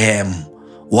way I am?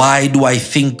 Why do I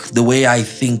think the way I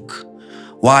think?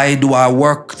 Why do I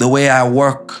work the way I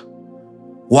work?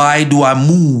 Why do I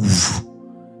move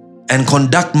and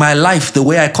conduct my life the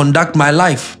way I conduct my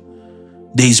life?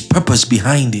 There is purpose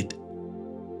behind it.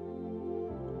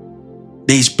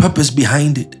 There is purpose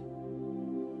behind it.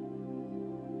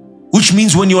 Which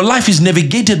means when your life is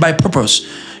navigated by purpose,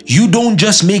 you don't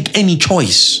just make any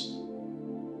choice.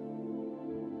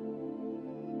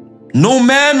 No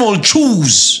man will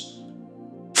choose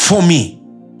for me.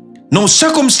 No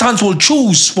circumstance will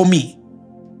choose for me.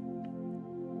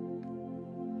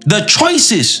 The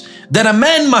choices that a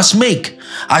man must make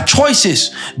are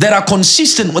choices that are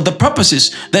consistent with the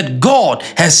purposes that God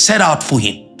has set out for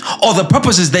him, or the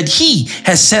purposes that he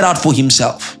has set out for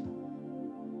himself.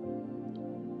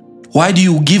 Why do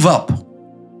you give up?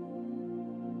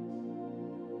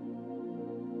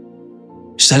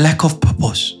 It's a lack of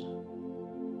purpose.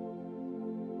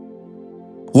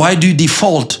 Why do you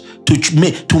default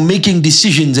to making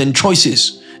decisions and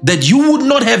choices that you would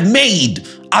not have made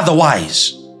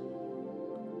otherwise?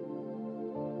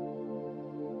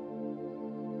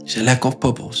 It's a lack of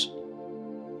purpose.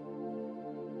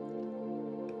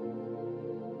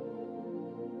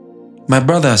 My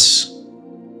brothers,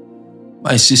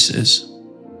 my sisters,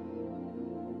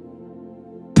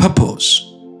 purpose,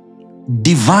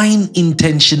 divine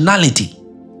intentionality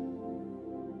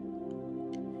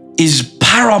is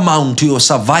paramount to your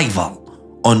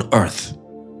survival on earth.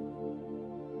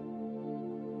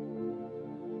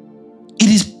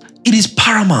 It is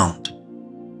paramount.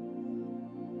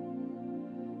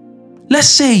 Let's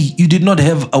say you did not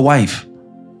have a wife.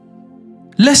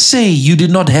 Let's say you did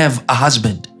not have a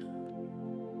husband.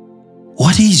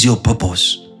 What is your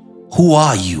purpose? Who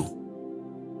are you?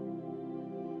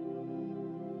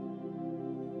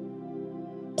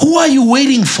 Who are you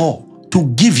waiting for to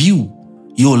give you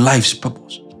your life's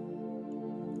purpose?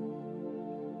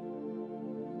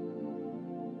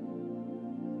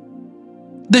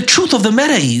 The truth of the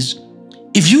matter is,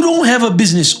 if you don't have a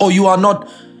business or you are not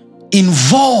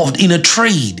involved in a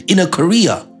trade, in a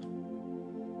career,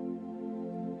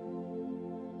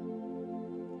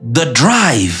 the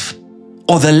drive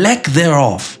or the lack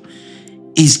thereof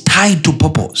is tied to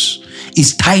purpose,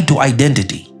 is tied to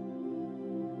identity.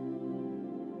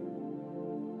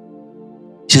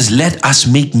 Just let us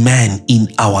make man in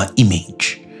our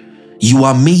image. You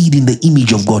are made in the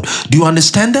image of God. Do you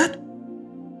understand that?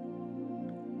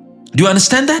 Do you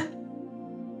understand that?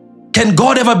 Can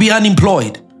God ever be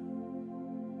unemployed?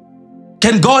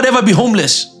 Can God ever be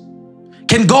homeless?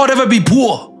 Can God ever be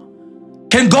poor?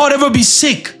 Can God ever be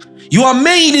sick? You are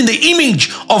made in the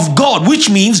image of God, which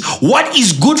means what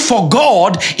is good for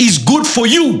God is good for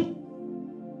you.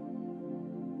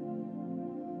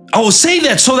 I will say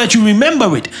that so that you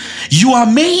remember it. You are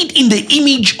made in the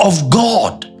image of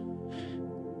God.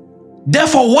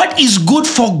 Therefore, what is good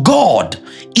for God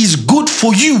is good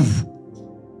for you.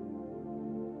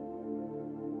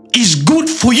 Is good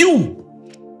for you.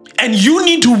 And you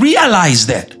need to realize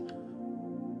that.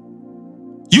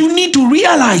 You need to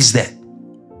realize that.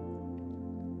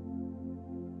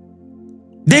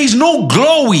 There is no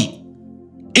glory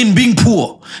in being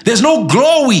poor. There's no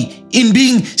glory in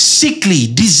being sickly,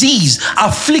 diseased,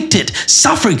 afflicted,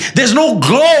 suffering. There's no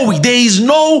glory. There is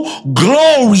no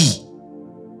glory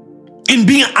in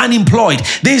being unemployed.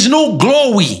 There is no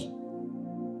glory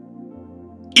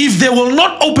If they will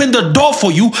not open the door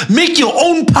for you, make your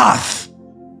own path.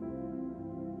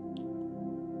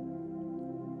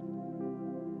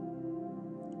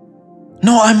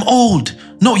 No, I'm old.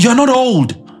 No, you're not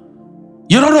old.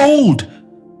 You're not old.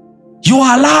 You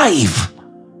are alive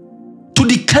to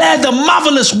declare the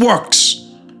marvelous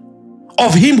works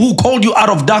of Him who called you out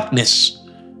of darkness.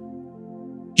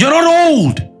 You're not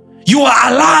old. You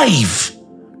are alive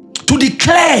to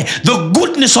declare the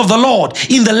goodness of the Lord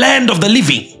in the land of the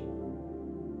living.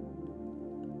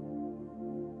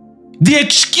 The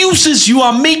excuses you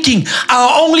are making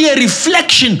are only a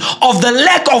reflection of the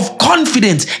lack of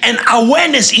confidence and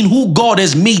awareness in who God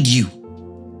has made you.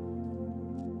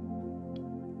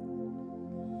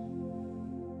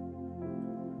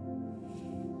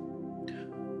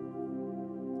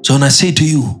 So when I say to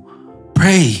you,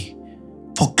 pray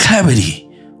for clarity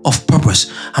of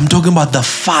purpose, I'm talking about the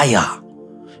fire,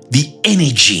 the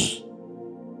energy,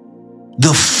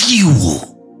 the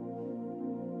fuel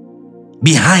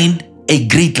behind a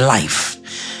great life,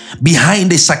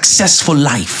 behind a successful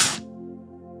life,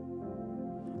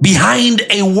 behind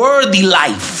a worthy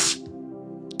life.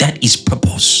 That is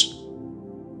purpose.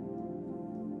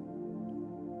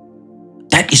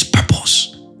 That is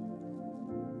purpose.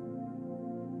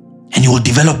 And you will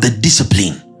develop the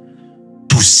discipline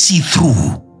to see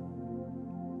through.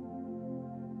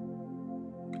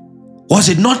 Was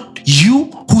it not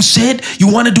you who said you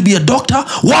wanted to be a doctor?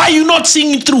 Why are you not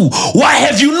seeing it through? Why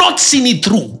have you not seen it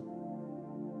through?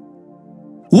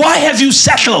 Why have you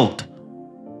settled?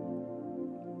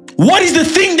 What is the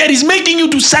thing that is making you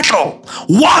to settle?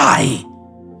 Why?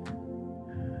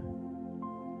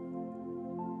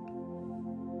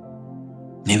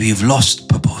 Maybe you've lost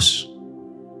purpose.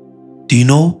 Do you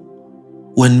know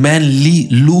when men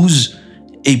lose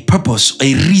a purpose,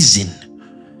 a reason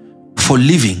for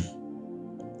living,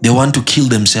 they want to kill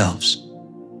themselves?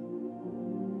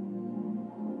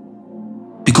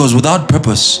 Because without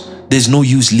purpose, there's no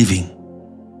use living.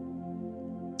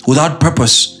 Without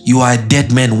purpose, you are a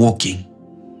dead man walking.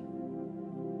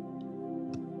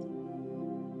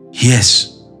 Yes,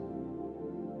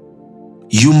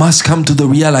 you must come to the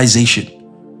realization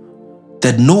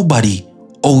that nobody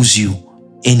owes you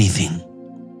anything.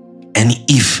 And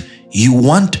if you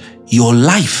want your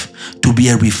life to be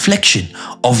a reflection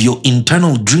of your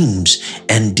internal dreams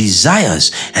and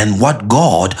desires and what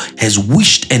God has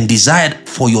wished and desired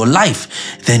for your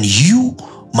life, then you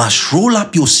must roll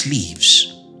up your sleeves.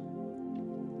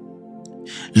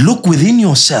 Look within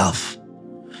yourself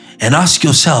and ask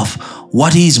yourself,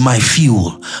 what is my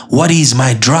fuel? What is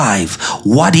my drive?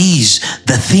 What is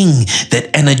the thing that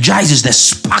energizes, that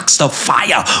sparks the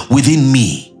fire within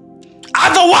me?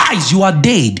 Otherwise, you are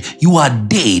dead. You are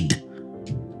dead.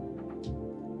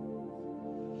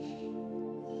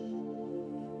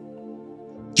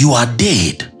 You are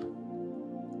dead.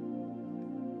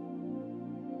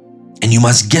 And you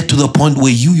must get to the point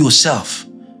where you yourself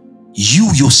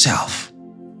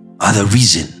are the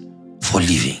reason for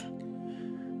living.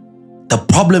 The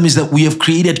problem is that we have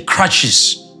created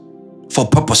crutches for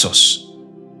purposes.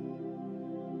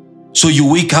 So you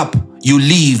wake up, you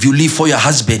leave for your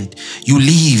husband, you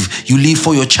leave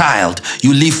for your child,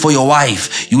 you leave for your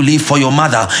wife, you leave for your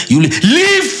mother, you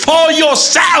live for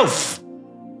yourself.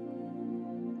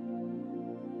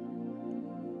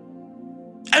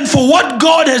 And for what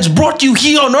God has brought you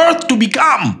here on earth to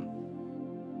become.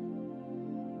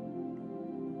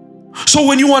 So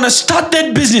when you want to start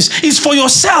that business, it's for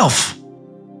yourself.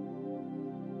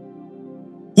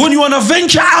 When you want to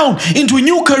venture out into a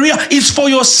new career, it's for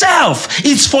yourself.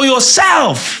 It's for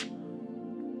yourself.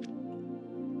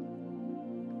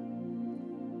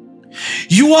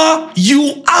 You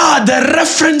are the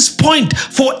reference point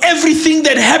for everything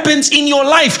that happens in your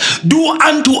life. Do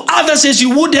unto others as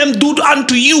you would them do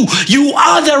unto you. You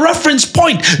are the reference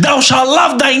point. Thou shalt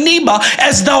love thy neighbor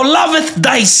as thou lovest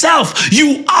thyself.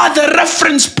 You are the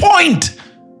reference point.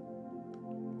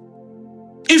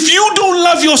 If you don't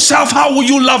love yourself, how will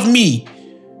you love me?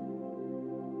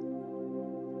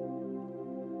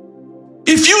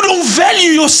 If you don't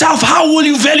value yourself, how will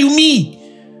you value me?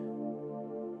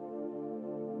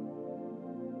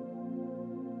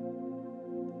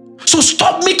 So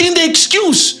stop making the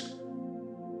excuse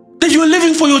that you're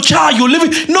living for your child.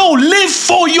 No, live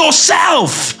for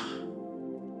yourself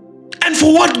and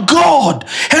for what God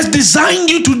has designed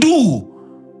you to do.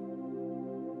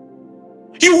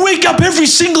 You wake up every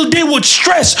single day with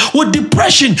stress, with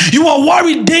depression. You are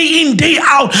worried day in, day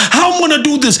out. How I'm going to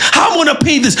do this? How I'm going to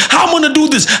pay this? How I'm going to do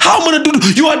this? How I'm going to do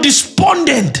this? You are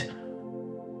despondent.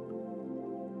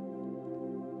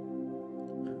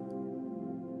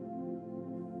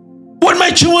 What,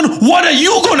 my children, what are you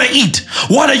going to eat?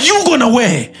 What are you going to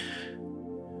wear?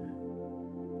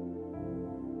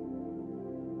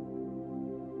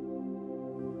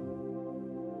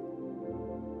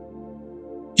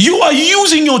 You are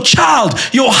using your child,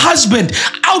 your husband,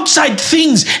 outside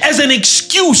things as an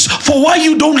excuse for why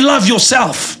you don't love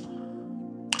yourself,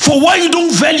 for why you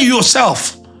don't value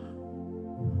yourself.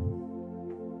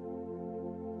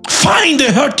 Fine,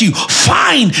 they hurt you.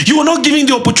 Fine, you are not giving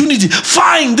the opportunity.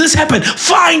 Fine, this happened.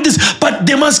 Fine, this. But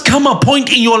there must come a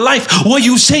point in your life where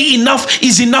you say enough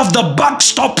is enough. The buck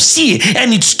stops here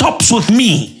and it stops with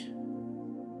me.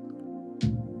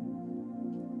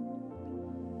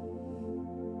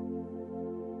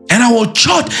 And I will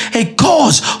chart a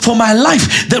cause for my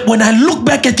life that when I look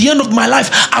back at the end of my life,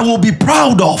 I will be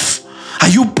proud of. Are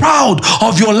you proud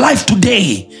of your life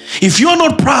today? If you're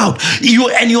not proud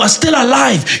and you are still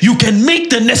alive, you can make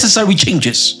the necessary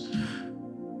changes.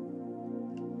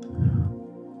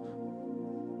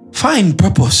 Find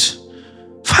purpose.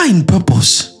 Find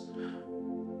purpose.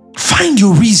 Find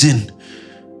your reason.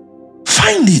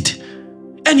 Find it.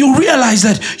 And you realize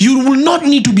that you will not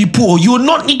need to be poor. You will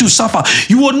not need to suffer.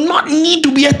 You will not need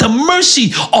to be at the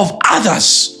mercy of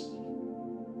others.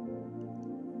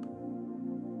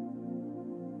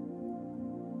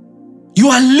 You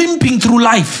are limping through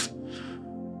life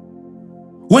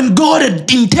when God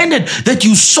had intended that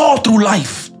you saw through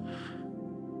life.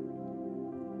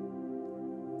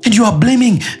 And you are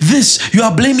blaming this, you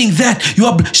are blaming that.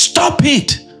 Stop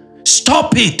it.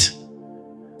 Stop it.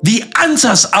 The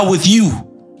answers are with you.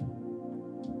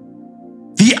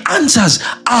 The answers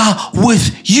are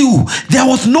with you. They are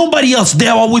with nobody else. They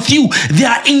are with you. They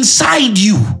are inside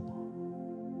you.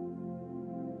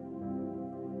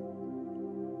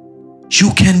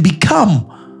 You can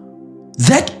become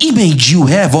that image you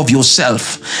have of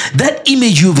yourself, that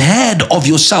image you've had of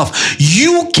yourself.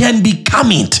 You can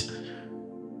become it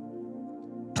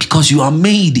because you are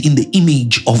made in the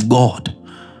image of God.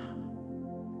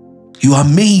 You are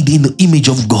made in the image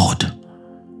of God.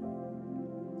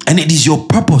 And it is your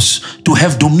purpose to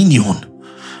have dominion.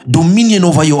 Dominion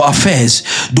over your affairs,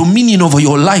 dominion over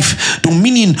your life,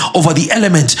 dominion over the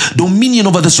elements, dominion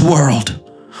over this world.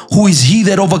 Who is he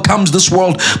that overcomes this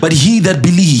world but he that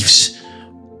believes?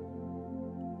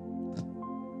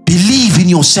 Believe in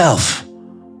yourself.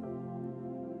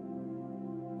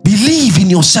 Believe in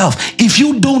yourself. If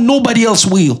you don't, nobody else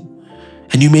will.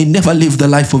 And you may never live the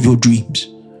life of your dreams.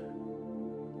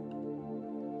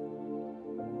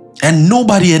 And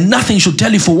nobody and nothing should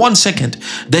tell you for 1 second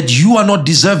that you are not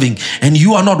deserving and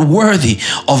you are not worthy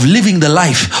of living the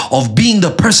life, of being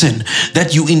the person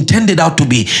that you intended out to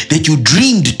be, that you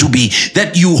dreamed to be,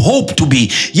 that you hoped to be,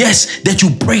 yes, that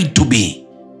you prayed to be.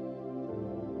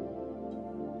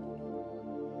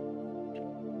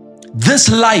 This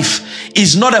life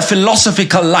is not a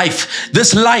philosophical life.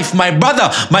 This life, my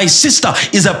brother, my sister,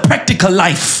 is a practical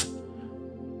life.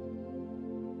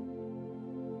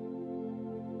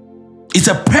 It's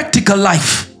a practical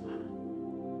life.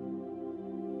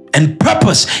 And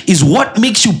purpose is what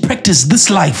makes you practice this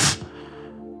life.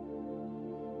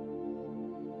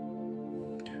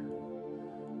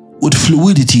 With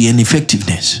fluidity and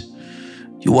effectiveness,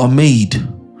 you are made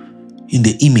in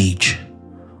the image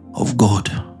of God.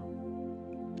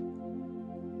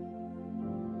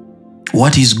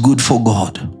 What is good for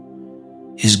God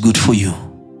is good for you.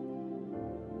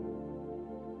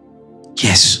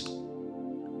 Yes.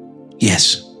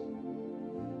 Yes.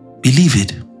 Believe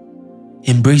it.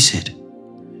 Embrace it.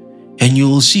 And you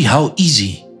will see how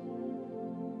easy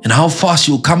and how fast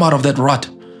you'll come out of that rut,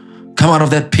 come out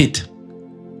of that pit,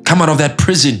 come out of that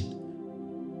prison.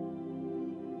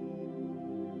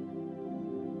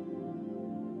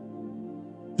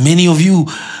 Many of you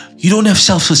don't have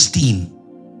self-esteem.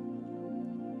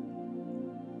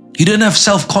 You don't have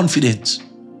self-confidence.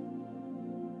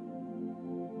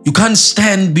 You can't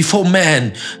stand before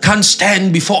man, can't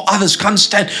stand before others, can't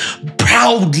stand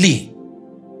proudly.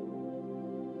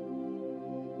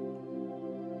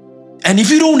 And if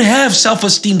you don't have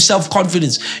self-esteem,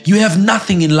 self-confidence, you have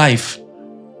nothing in life.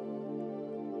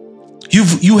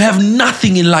 You have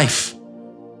nothing in life.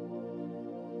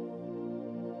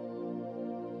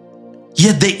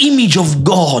 Yet the image of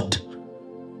God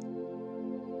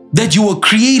that you were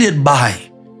created by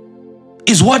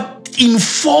is what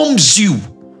informs you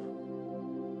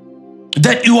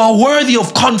that you are worthy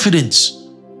of confidence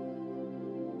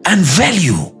and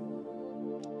value.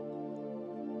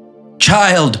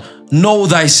 Child, know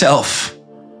thyself,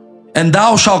 and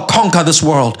thou shalt conquer this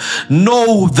world.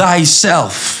 Know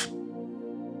thyself.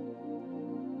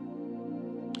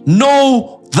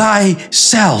 Know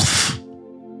thyself.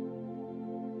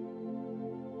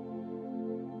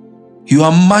 You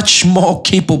are much more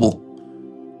capable.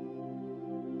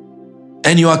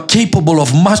 And you are capable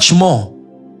of much more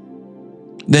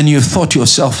than you thought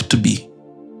yourself to be.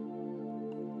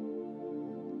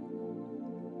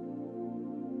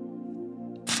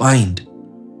 Find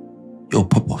your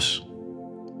purpose.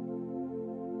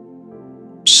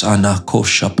 Sana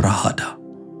kosha prahada.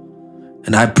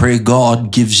 And I pray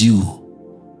God gives you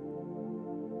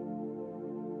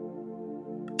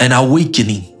an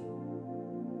awakening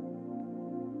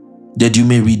that you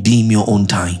may redeem your own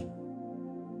time.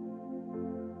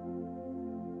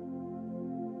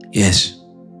 Yes.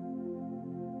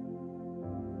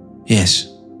 Yes.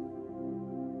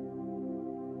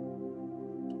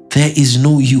 There is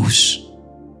no use.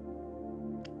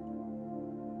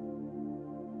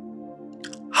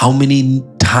 How many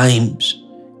times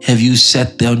have you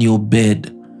sat there on your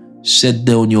bed, sat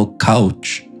there on your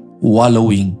couch,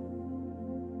 wallowing,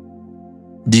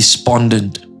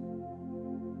 despondent,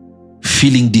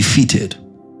 feeling defeated?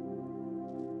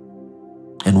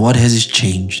 And what has it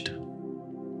changed?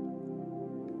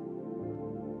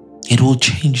 It will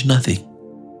change nothing.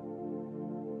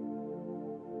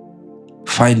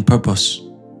 Find purpose.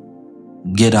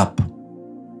 Get up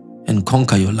and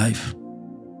conquer your life.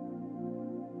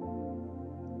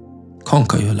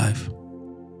 Conquer your life.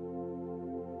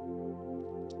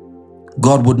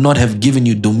 God would not have given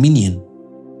you dominion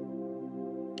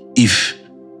if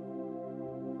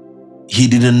He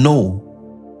didn't know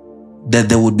that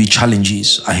there would be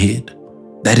challenges ahead.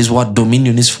 That is what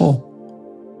dominion is for.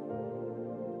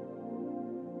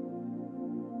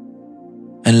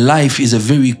 And life is a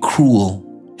very cruel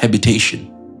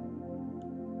habitation.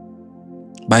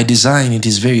 By design, it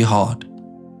is very hard.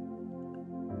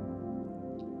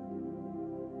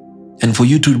 And for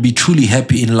you to be truly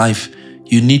happy in life,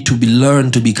 you need to learn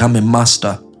to become a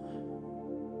master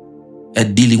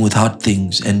at dealing with hard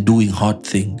things and doing hard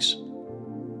things.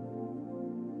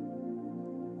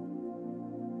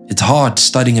 It's hard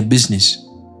starting a business.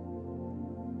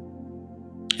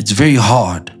 It's very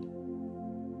hard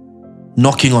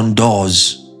knocking on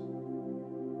doors.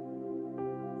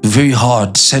 Very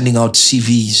hard sending out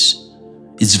CVs.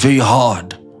 It's very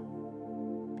hard.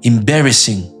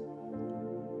 Embarrassing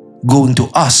going to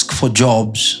ask for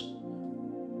jobs.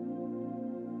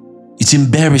 It's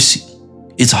embarrassing.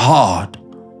 It's hard.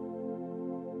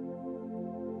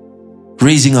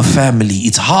 Raising a family,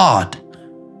 it's hard.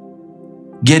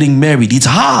 Getting married, it's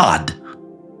hard.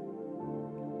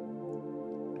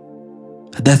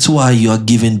 That's why you are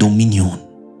given dominion,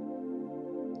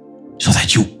 so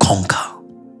that you conquer.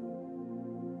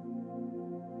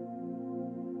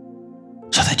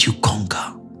 So that you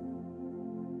conquer.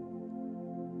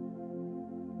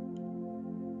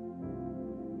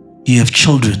 You have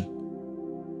children.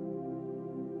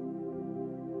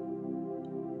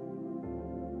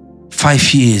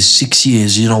 Five years, 6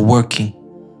 years, you're not working.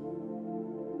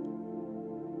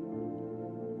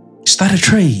 Start a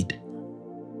trade.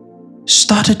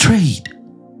 Start a trade.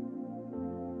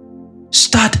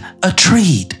 Start a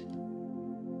trade.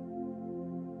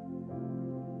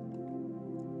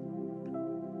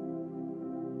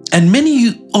 And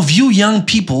many of you young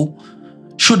people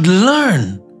should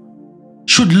learn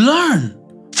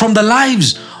from the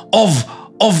lives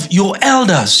of your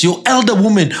elders, your elder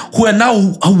women who are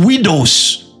now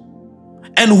widows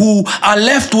and who are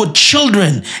left with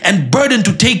children and burden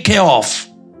to take care of.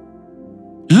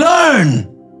 Learn.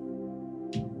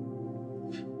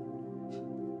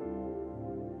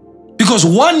 Because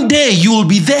one day you will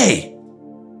be there.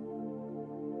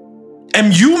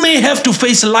 And you may have to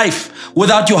face life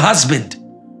without your husband.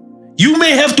 You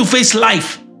may have to face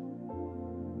life.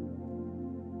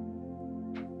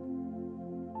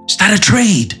 Start a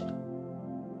trade.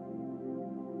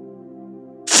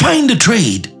 Find a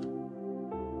trade.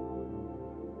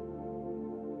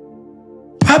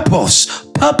 Purpose,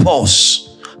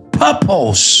 purpose,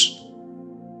 purpose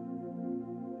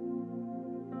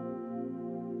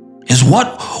is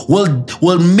what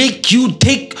will make you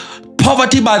take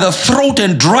poverty by the throat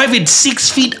and drive it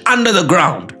 6 feet under the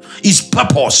ground. Is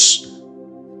purpose.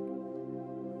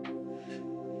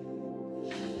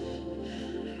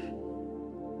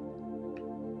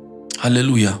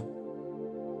 Hallelujah.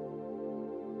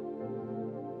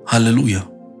 Hallelujah.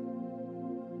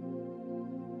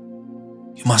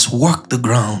 You must work the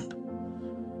ground.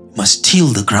 You must till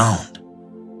the ground.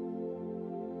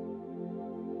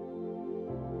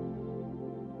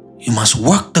 You must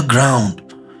work the ground.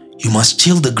 You must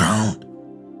till the ground.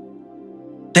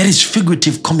 That is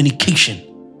figurative communication.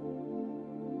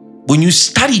 When you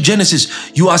study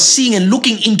Genesis, you are seeing and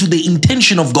looking into the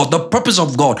intention of God, the purpose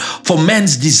of God for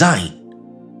man's design.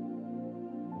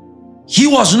 He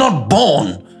was not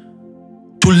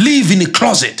born to live in a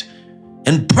closet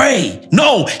and pray.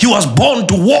 No, he was born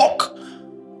to walk,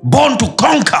 born to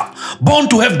conquer, born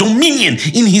to have dominion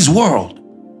in his world.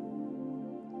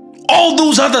 All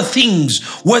those other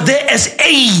things were there as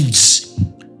aids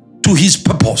to his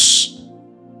purpose.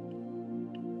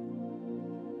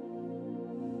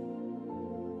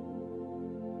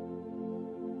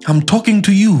 I'm talking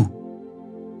to you,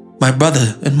 my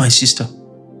brother and my sister.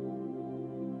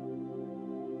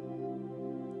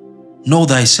 Know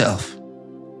thyself.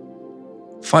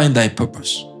 Find thy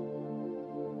purpose.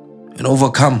 And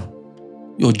overcome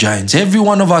your giants. Every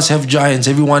one of us have giants.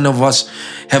 Every one of us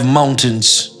have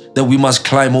mountains that we must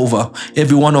climb over.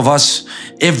 Every one of us,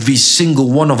 every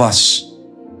single one of us.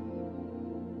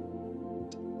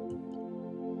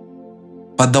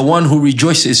 But the one who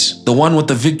rejoices, the one with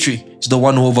the victory, is the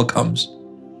one who overcomes.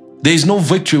 There is no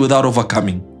victory without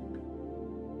overcoming.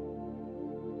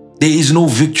 There is no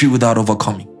victory without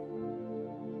overcoming.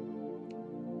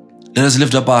 Let us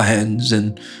lift up our hands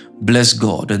and bless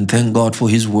God and thank God for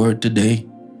his word today,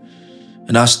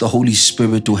 and ask the Holy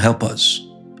Spirit to help us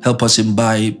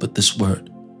imbibe with this word,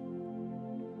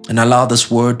 and allow this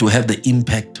word to have the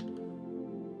impact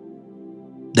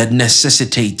that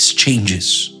necessitates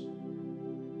changes.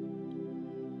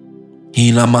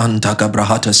 Hilamanta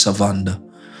gabrahata savanda,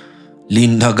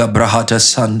 linda gabrahata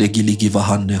sande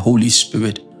giligivahande. Holy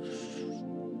Spirit,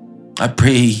 I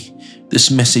pray this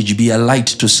message be a light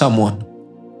to someone.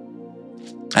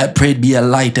 I pray it be a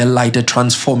light, a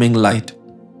transforming light.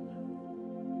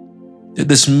 That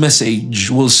this message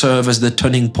will serve as the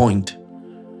turning point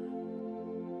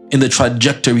in the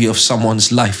trajectory of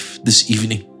someone's life this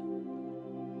evening.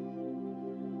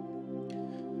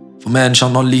 For man shall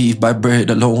not live by bread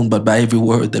alone, but by every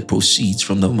word that proceeds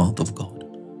from the mouth of God.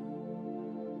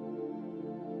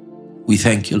 We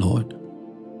thank you, Lord.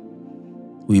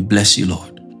 We bless you,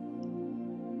 Lord.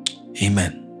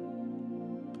 Amen.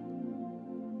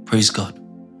 Praise God.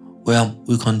 Well,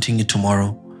 we'll continue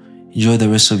tomorrow. Enjoy the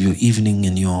rest of your evening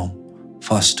and your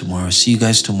fast tomorrow. See you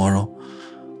guys tomorrow.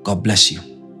 God bless you.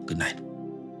 Good night.